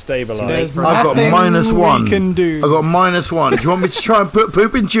 try and stabilise. There's I've got nothing -1. we can do. I've got -1. Do you want me to try and put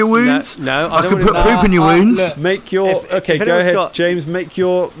poop into your wounds? No, I don't can want put to. poop in your wounds. look. Make your If go anyone's ahead, got- James. Make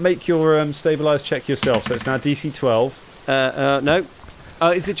your stabilise check yourself. So it's now DC 12. No.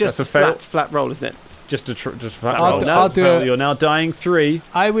 Is it just That's a fail. flat roll, isn't it? Just a flat I'll roll. do- So I'll do fail. it. You're now dying 3.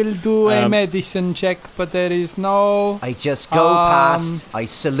 I will do a Um, medicine check, but there is no. I just go past. I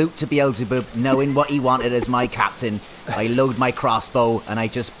salute to Beelzebub, knowing what he wanted as my captain. I load my crossbow and I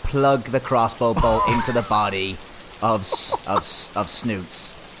just plug the crossbow bolt into the body of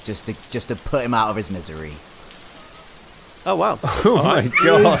Snoots, just to put him out of his misery. Oh wow! Oh my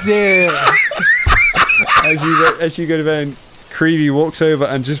god! Is it? As you go to bed, Creevy walks over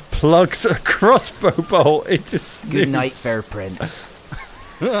and just plugs a crossbow bolt into Snoots. Good night, fair prince.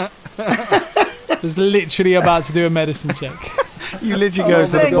 Was literally about to do a medicine check. You literally go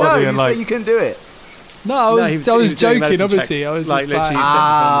to the body and you can do it. No, I was he was doing joking. medicine Obviously, check. I was Like, just like, literally-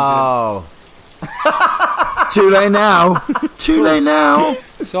 Oh, Too late now. Too late now.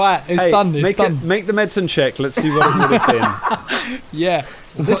 it's alright. It's Hey, done. It's make done. make the medicine check. Let's see what it would have been. Yeah.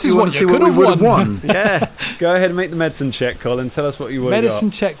 This is you what want to you see could what we have would have won. won. Yeah. Go ahead and make the medicine check, Colin. Tell us what you would have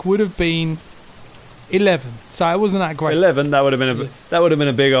Medicine check would have been 11. So it wasn't that got. great. 11. That would have been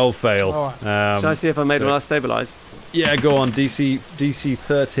a big old fail. All right. Shall I see if I made so- one stabilise? Yeah, go on. DC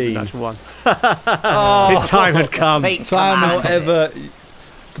 13. Natural one. Oh, His time had come. fate's So I'm come out. however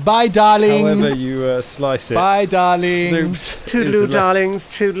Goodbye, darling. however you slice it. Bye, darling. Snoops. Toodaloo, is the- darlings,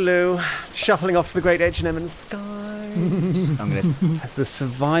 toodaloo. Shuffling off to the great H&M in the sky. I'm gonna. As the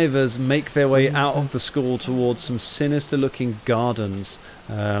survivors make their way out of the school towards some sinister-looking gardens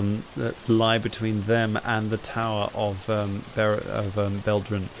that lie between them and the tower of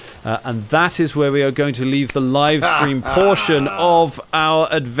Beldrin. And that is where we are going to leave the live stream portion of our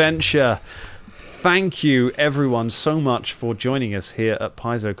adventure. Thank you, everyone, so much for joining us here at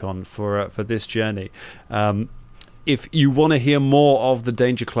Paizocon for this journey. If you want to hear more of the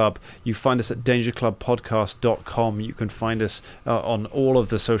Danger Club, you find us at dangerclubpodcast.com. You can find us on all of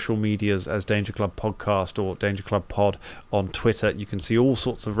the social medias as Danger Club Podcast or Danger Club Pod on Twitter. You can see all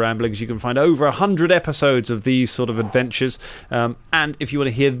sorts of ramblings. You can find over 100 episodes of these sort of adventures. And if you want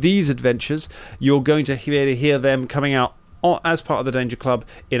to hear these adventures, you're going to be able to hear them coming out as part of the Danger Club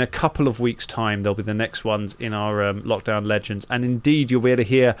in a couple of weeks' time. They'll be the next ones in our Lockdown Legends. And indeed, you'll be able to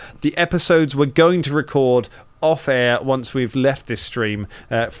hear the episodes we're going to record off air once we've left this stream,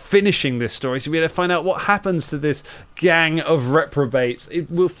 finishing this story, so we're going to find out what happens to this gang of reprobates,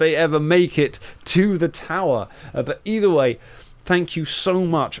 if they ever make it to the tower. But either way, thank you so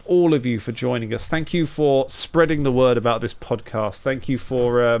much, all of you, for joining us. Thank you for spreading the word about this podcast. Thank you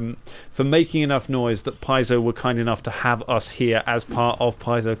for making enough noise that Paizo were kind enough to have us here as part of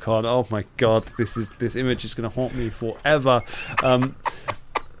Paizocon. Oh my God, this image is going to haunt me forever.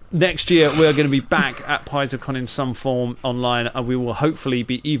 Next year, we're going to be back at Paizocon in some form online, and we will hopefully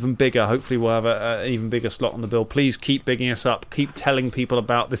be even bigger. Hopefully, we'll have an even bigger slot on the bill. Please keep bigging us up. Keep telling people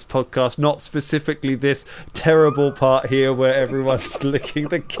about this podcast, not specifically this terrible part here where everyone's licking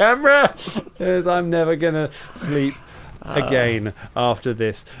the camera, because I'm never going to sleep again after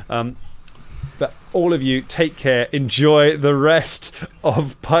this. But all of you, take care. Enjoy the rest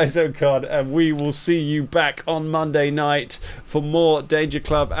of Paizocon, and we will see you back on Monday night for more Danger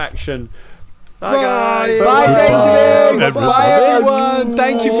Club action. Bye, guys. Bye, Dangerlings. Bye, everyone.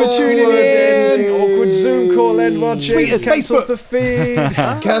 Thank you for tuning in. Awkward Zoom call end watching. Tweet us, Cancels Facebook. the feed.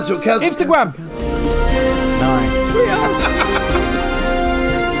 Cancel. Instagram. Nice.